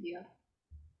 Yeah.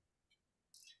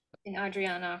 And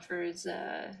Adrian offers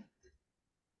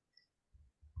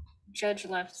judge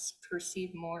less,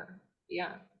 perceive more.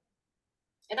 Yeah.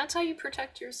 And that's how you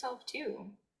protect yourself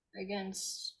too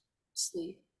against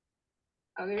sleep,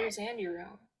 others and your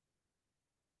own.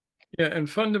 Yeah, and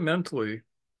fundamentally,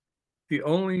 the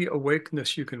only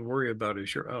awakeness you can worry about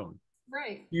is your own.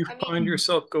 Right. You find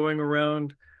yourself going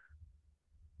around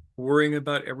worrying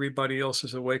about everybody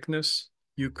else's awakeness,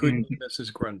 you could be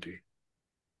Mrs. Grundy.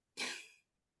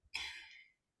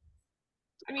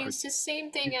 I mean, it's the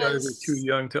same thing You guys are too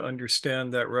young to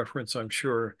understand that reference, I'm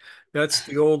sure. That's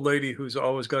the old lady who's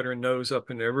always got her nose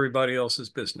up in everybody else's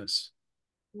business.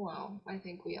 Well, I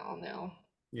think we all know.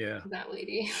 Yeah. That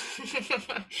lady.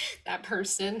 That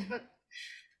person.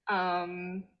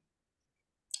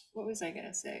 What was I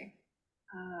gonna say?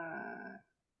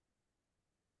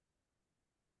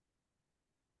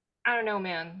 I don't know,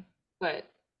 man, but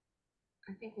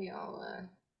I think we all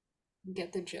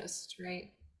get the gist,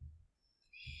 right?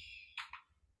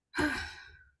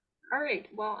 All right,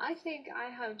 well, I think I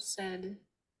have said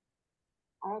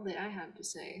all that I have to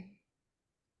say.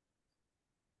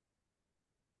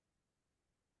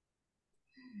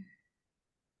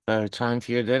 So time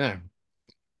for your dinner.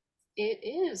 It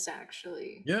is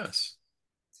actually. Yes.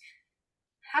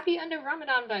 Happy end of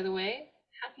Ramadan, by the way.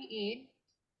 Happy Eid.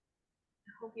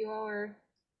 I hope you all are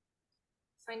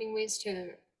finding ways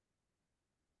to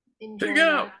enjoy Dig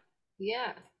out. that.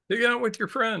 Yeah. Dig out with your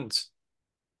friends.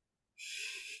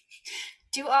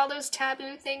 Do all those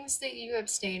taboo things that you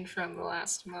abstained from the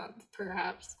last month,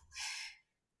 perhaps.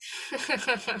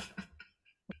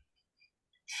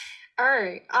 All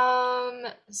right.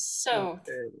 So.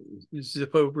 Okay.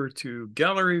 Zip over to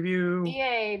gallery view.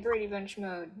 Yay, Brady Bunch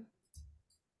mode.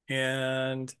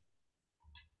 And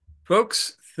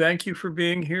folks, thank you for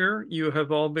being here. You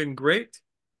have all been great,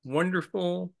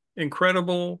 wonderful,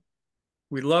 incredible.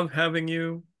 We love having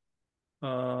you.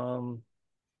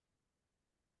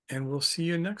 And we'll see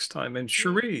you next time. And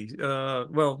Cherie,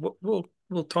 well,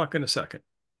 we'll talk in a second.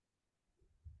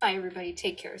 Bye, everybody.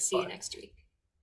 Take care. See you next week.